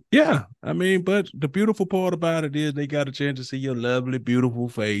 yeah. I mean, but the beautiful part about it is they got a chance to see your lovely, beautiful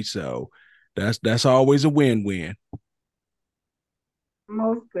face. So that's always a win-win.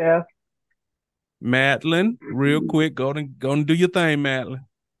 Most deaf. Madeline, real quick, go and do your thing, Madeline.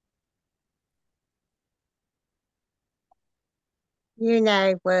 You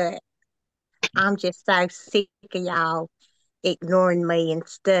know what? I'm just so sick of y'all ignoring me and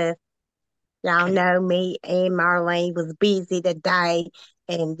stuff. Y'all know me and Marlene was busy today,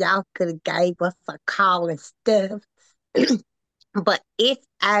 and y'all could have gave us a call and stuff. But it's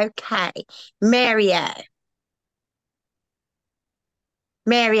okay. Mario,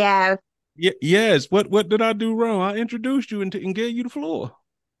 Mario, Yes. What did I do wrong? I introduced you and gave you the floor.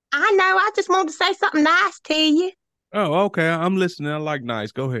 I know I just wanted to say something nice to you. Oh, okay. I'm listening. I like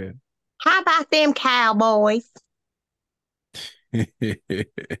nice. Go ahead. How about them cowboys?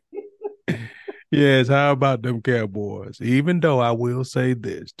 Yes, how about them Cowboys? Even though I will say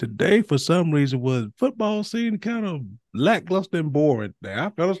this, today for some reason was football seemed kind of lackluster and boring. Now I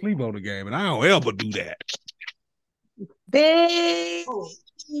fell asleep on the game, and I don't ever do that. Boo! Oh,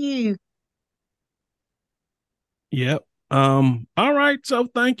 Yep. All right. So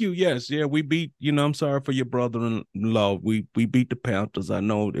thank you. Yes. Yeah. We beat. I'm sorry for your brother-in-law. We beat the Panthers. I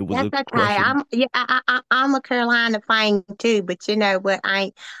know it was That's a okay. crushing. I'm a Carolina fan too, but you know what?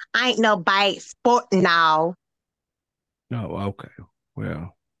 I ain't no bad sport and all. Oh, okay.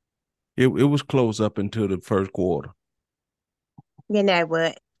 Well, It was close up until the first quarter. You know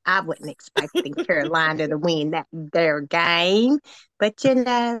what? I wasn't expecting Carolina to win their game, but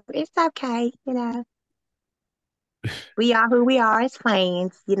it's okay. We are who we are as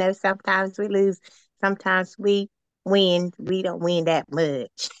fans. Sometimes we lose, sometimes we win. We don't win that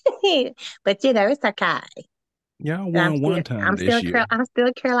much, but it's okay. Y'all I'm won still, one time I'm this still, year. I'm still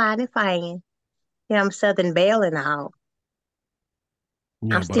a Carolina fan. I'm Southern Belle and all. Yeah, I'm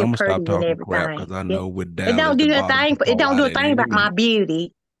but I'm still gonna stop pretty and talking crap everything. because I know with It Dallas, don't the do a bottom thing. can It fall don't do out a at thing any about my minute.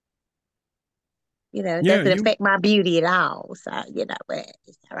 beauty. It Yeah, doesn't affect my beauty at all. So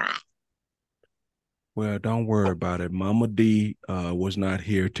it's all right. Well, don't worry about it. Mama D was not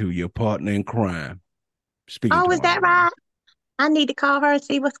here to your partner in crime. Speaking Oh, to is my that right? I need to call her and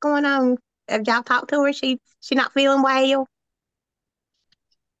see what's going on. Have y'all talked to her? She not feeling well.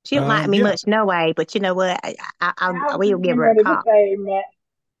 She don't like me yeah. much, no way. But you know what? I I was will just give getting her a ready to call. say, Matt.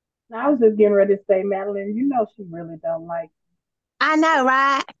 I was just getting ready to say, Madeline, she really don't like I know,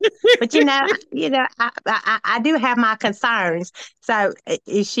 right? But I do have my concerns. So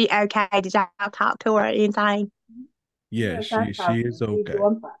is she okay? Did y'all talk to her or anything? you. Yeah, Yes, I she talked to her. is She's okay.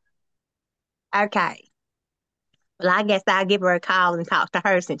 doing fine. Okay. Well, I guess I'll give her a call and talk to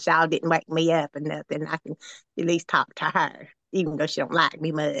her since y'all didn't wake me up or nothing. I can at least talk to her, even though she don't like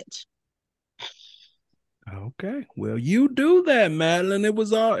me much. Okay. Well, you do that, Madeline. It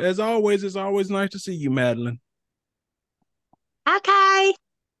was all as always. It's always nice to see you, Madeline. Okay.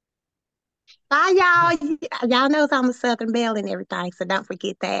 Bye, y'all. Y'all knows I'm a Southern Belle and everything, so don't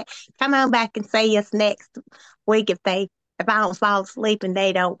forget that. Come on back and see us next week if I don't fall asleep and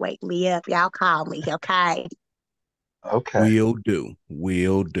they don't wake me up. Y'all call me, okay? Okay. Will do.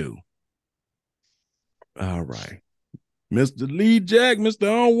 Will do. All right. Mr. Lee Jack, Mr.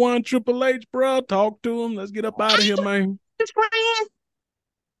 On One Triple H, bro. Talk to him. Let's get up out of here, man. Friend.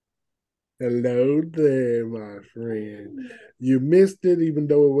 Hello there, my friend. You missed it, even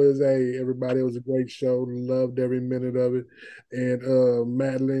though it was a great show. Loved every minute of it. And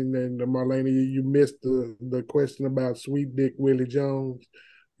Madeline and Marlena, you missed the question about Sweet Dick Willie Jones.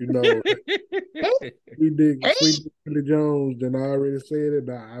 Sweet Dick Willie Jones. Then I already said it.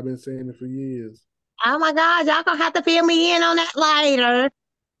 I've been saying it for years. Oh my God, y'all gonna have to fill me in on that later.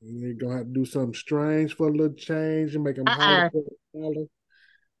 You're gonna have to do something strange for a little change and make them holler Uh-uh. for a dollar.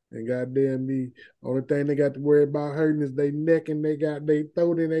 And goddamn me, only thing they got to worry about hurting is they neck and they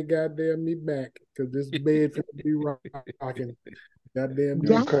throat and they goddamn me back. Cause this bed finna be rocking. Goddamn me.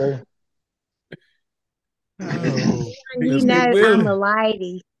 Yeah, Okay. Oh, you Mr. know I'm a Willie.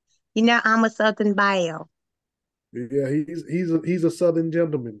 lady. I'm a Southern Belle. Yeah, he's a southern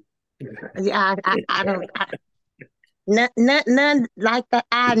gentleman. Yeah, I don't. None like that.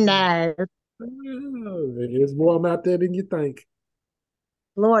 I know. There's more out there than you think.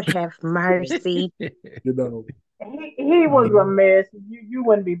 Lord have mercy. You know. He was a mess. You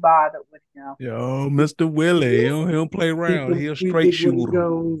wouldn't be bothered with him. Yo, Mr. Willie. He don't play Keep around. them He a Sweet straight Dick Willie shooter.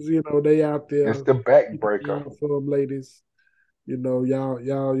 Jones, they out It's there. the Keep an eye backbreaker. out for them ladies.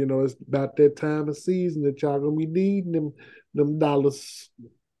 Y'all, it's about that time of season that y'all gonna be needing them dollars.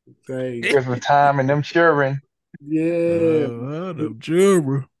 Say, Christmas time and them children. yeah, The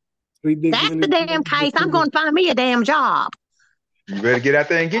juror. Sweet Dick That's the Willie damn case. I'm Jones. going to find me a damn job. You better get out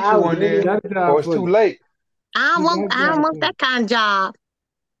there and get I you was one He then, just, got a or job it's for too you. late. He got a I don't job want for you. that kind of job.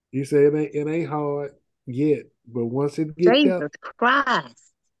 He said it ain't hard yet, but once it get there, Jesus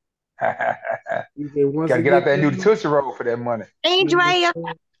Christ. he said once Got to it get out get there and there, do the Tootsie Roll for that money. Andrea,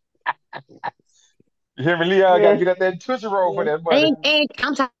 You hear me, Leon? Got to yes, get out there and Tootsie Roll for yes, that money. ma'am.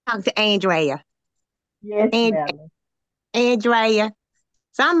 I'm talking to Andrea. Yes, And Madeline. Andrea,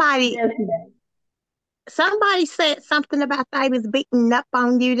 somebody Yes, ma'am. somebody said something about they was beating up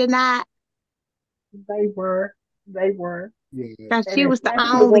on you tonight. They were. They were. yeah, Because And she was the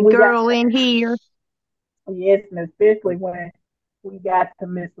especially only when we got, girl in here. yes, and especially when we got to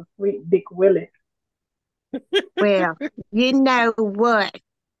Mr. Sweet Dick Willie. Well, you know what?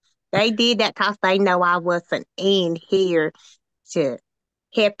 They did that because they know I wasn't in here to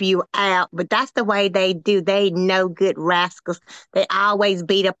help you out. But that's the way they do. They no good rascals. They always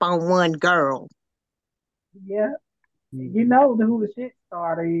beat up on one girl. Yeah, you know who the shit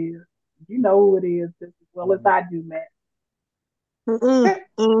starter is. You know who it is just as well as I do, Matt. Mm-mm,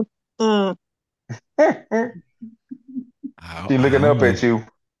 mm, mm. She I looking don't up at know. you.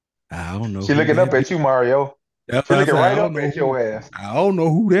 I don't know She who looking up that be. at you, Mario. That's She what I looking say. I right don't up know at who. your ass. I don't know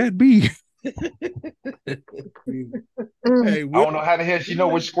who that be. Mm, Hey, I don't know how the hell she know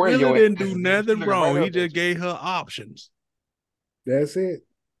which square Willie your ass didn't do is, but she nothing looking right wrong. He up just at you. gave her options. that's it.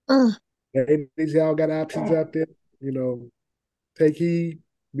 mm. Ladies, y'all got options out there. Take heed.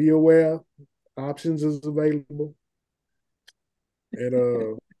 be aware, options is available,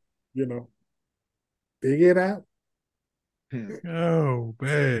 and you know, figure it out. Oh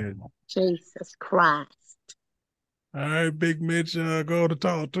man. Jesus Christ. All right, Big Mitch, go to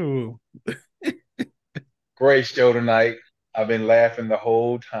talk to him. Great show tonight. I've been laughing the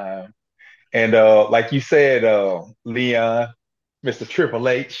whole time. And like you said, Leon, Mr. Triple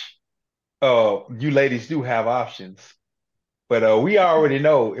H, you ladies do have options. But we already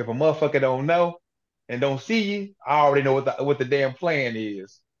know if a motherfucker don't know and don't see you, I already know what the damn plan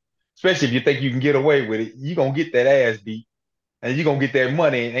is. Especially if you think you can get away with it, you gonna get that ass beat and you gonna get that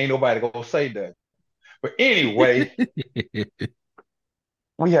money and ain't nobody gonna say nothing. But anyway,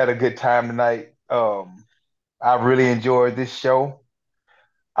 we had a good time tonight. I really enjoyed this show.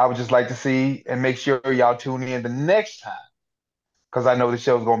 I would just like to see and make sure y'all tune in the next time because I know the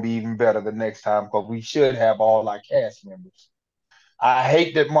show's gonna be even better the next time because we should have all our cast members. I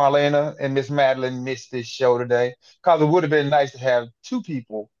hate that Marlena and Miss Madeline missed this show today because it would have been nice to have two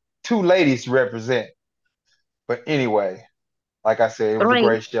ladies to represent. But anyway, like I said, it was a Three.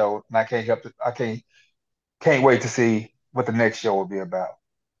 great show, and I can't help it. I can't wait to see what the next show will be about.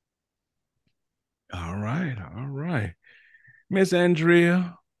 All right. Miss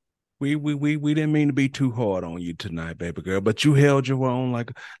Andrea, we didn't mean to be too hard on you tonight, baby girl, but you held your own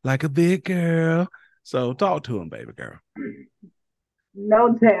like a big girl. So talk to him, baby girl.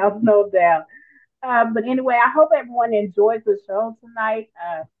 No doubt, no doubt. But anyway, I hope everyone enjoys the show tonight.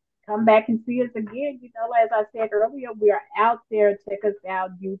 Come back and see us again. You know, as I said earlier, we are out there. Check us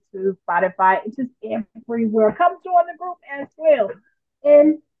out, YouTube, Spotify, it's just everywhere. Come join the group as well.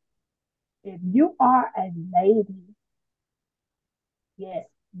 And if you are a lady, yes,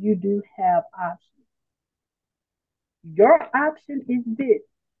 you do have options. Your option is this.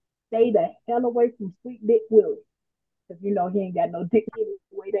 Stay the hell away from Sweet Dick Willie. Because you know he ain't got no dick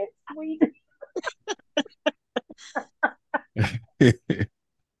anyway that sweet.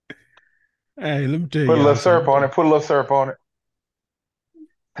 Hey, let me tell Put a y'all little syrup something. on it. Put a little syrup on it.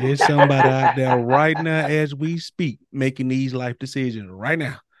 There's somebody out there right now as we speak making these life decisions right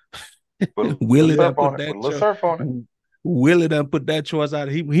now. Willie done put that syrup on it. Willie done put that choice out.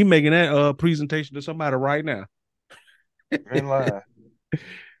 He making that presentation to somebody right now. In line.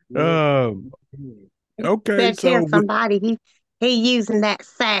 Okay, Better so tell somebody he using that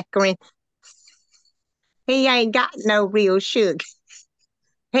saccharin. He ain't got no real sugar.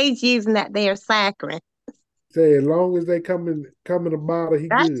 He's using that there saccharin. Say as long as they come in a bottle, he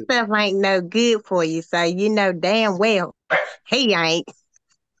That good. stuff ain't no good for you, so you know damn well he ain't.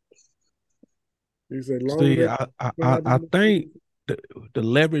 He said, long see, as I think the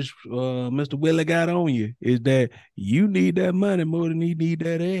leverage Mr. Willie got on you is that you need that money more than he need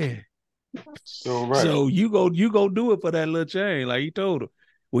that ass. Right. So you go do it for that little chain, like he told her.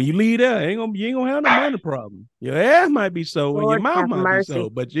 When you leave there, you ain't gonna have no money problem. Your ass might be so, and your Lord mouth have might be so, mercy.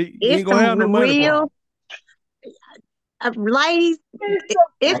 but you It's ain't gonna have no some money problem. ladies,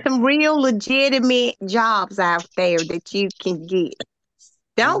 it's some real legitimate jobs out there that you can get.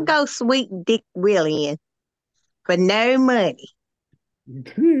 Don't go Sweet Dick Willie in for no money.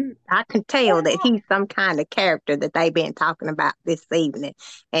 I can tell that he's some kind of character that they've been talking about this evening,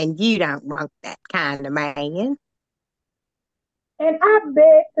 and you don't want that kind of man. And I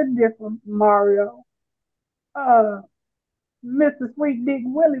beg to differ, Mario. Mr. Sweet Dick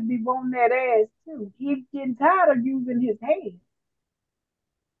Willie be wanting that ass too. He's getting tired of using his hands.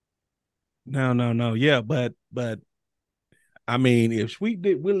 No. Yeah, but I mean, if Sweet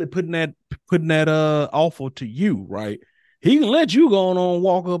Dick Willie putting that offer to you, right? He can let you go on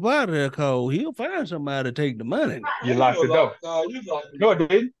walk up out of there, cause he'll find somebody to take the money. You locked the door. No, it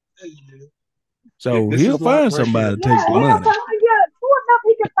didn't. So he'll find somebody to take the money. True enough,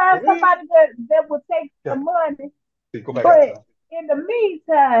 he can find somebody that will take the money. Go back but outside. in the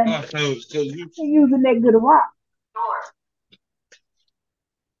meantime, he's using that good rock.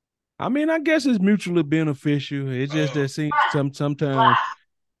 I mean, I guess it's mutually beneficial. It's just that sometimes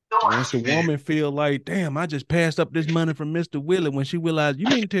once the woman feel like, damn, I just passed up this money from Mr. Willie, when she realized, you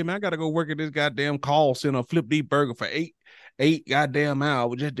mean to tell me I gotta go work at this goddamn call center, flip these burger for eight goddamn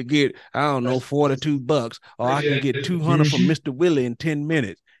hours just to get, I don't know, $42, or I can get 200 from Mr. Willie in 10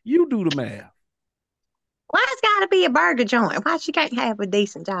 minutes. You do the math. Why it's gotta be a burger joint? Why she can't have a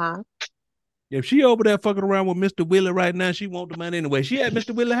decent job? If she over there fucking around with Mr. Willie right now, she want the money anyway. She at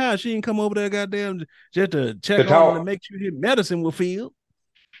Mr. Willie house. She ain't come over there goddamn just to check on him and make sure his medicine will feel.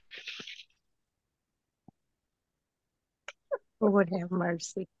 Lord have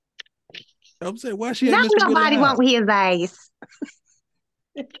mercy. I'm saying, why she at Mr. Nobody Willie house? want his ass.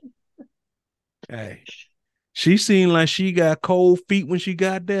 Hey, She seemed like she got cold feet when she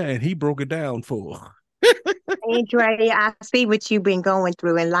got there, and he broke it down for her. Andre, I see what you've been going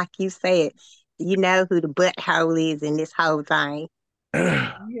through, and like you said, you know who the butthole is in this whole thing.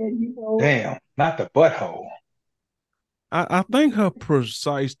 Yeah, Damn, not the butthole. I think her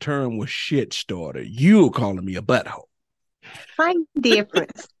precise term was shit starter. You calling me a butthole. Same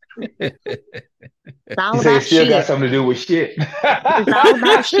difference. It's You all say it about still got shit. something to do with shit. It's all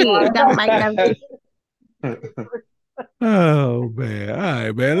about shit. It don't make no Oh man. All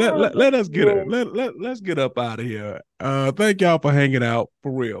right, man. Let us get it. yeah. Let's get up out of here. Thank y'all for hanging out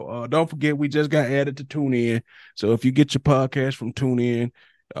for real. Don't forget we just got added to TuneIn. So if you get your podcast from TuneIn,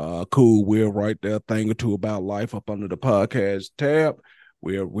 cool. We're right there, thing or two about life up under the podcast tab.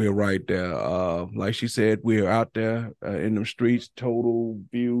 We're right there. Like she said, we're out there in the streets,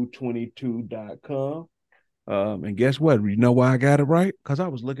 totalview22.com. And guess what? You know why I got it right? Because I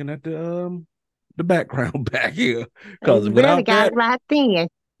was looking at the background back here. Because You really without got that, it right then.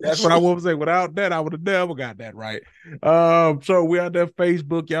 that's what I want to say. Without that, I would have never got that right. So we out there,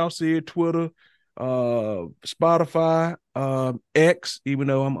 Facebook, y'all see it, Twitter, Spotify, X, even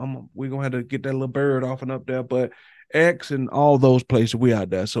though we're gonna have to get that little bird off and up there, but X and all those places we out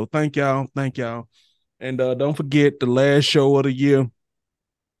there. So thank y'all. And don't forget the last show of the year.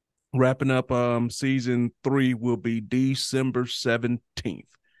 Wrapping up season 3 will be December 17th.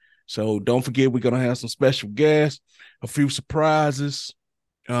 So don't forget, we're gonna have some special guests, a few surprises.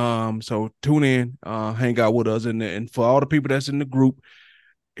 So tune in, hang out with us, and for all the people that's in the group,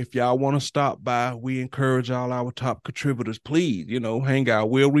 if y'all want to stop by, we encourage all our top contributors, please, hang out.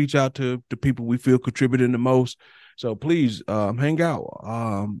 We'll reach out to the people we feel contributing the most. So please hang out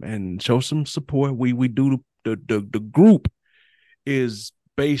and show some support. We do the group is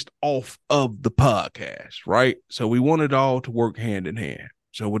based off of the podcast, right? So we want it all to work hand in hand.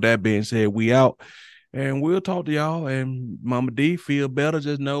 So with that being said, we out. And we'll talk to y'all. And Mama D, feel better.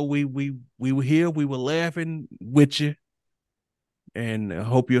 Just know we were here. We were laughing with you. And I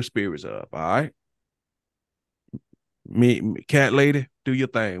hope your spirits are up. All right. Me, cat lady, do your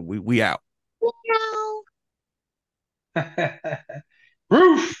thing. We out.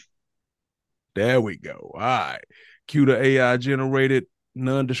 Roof. There we go. All right. Cue the AI generated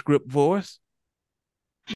nondescript voice.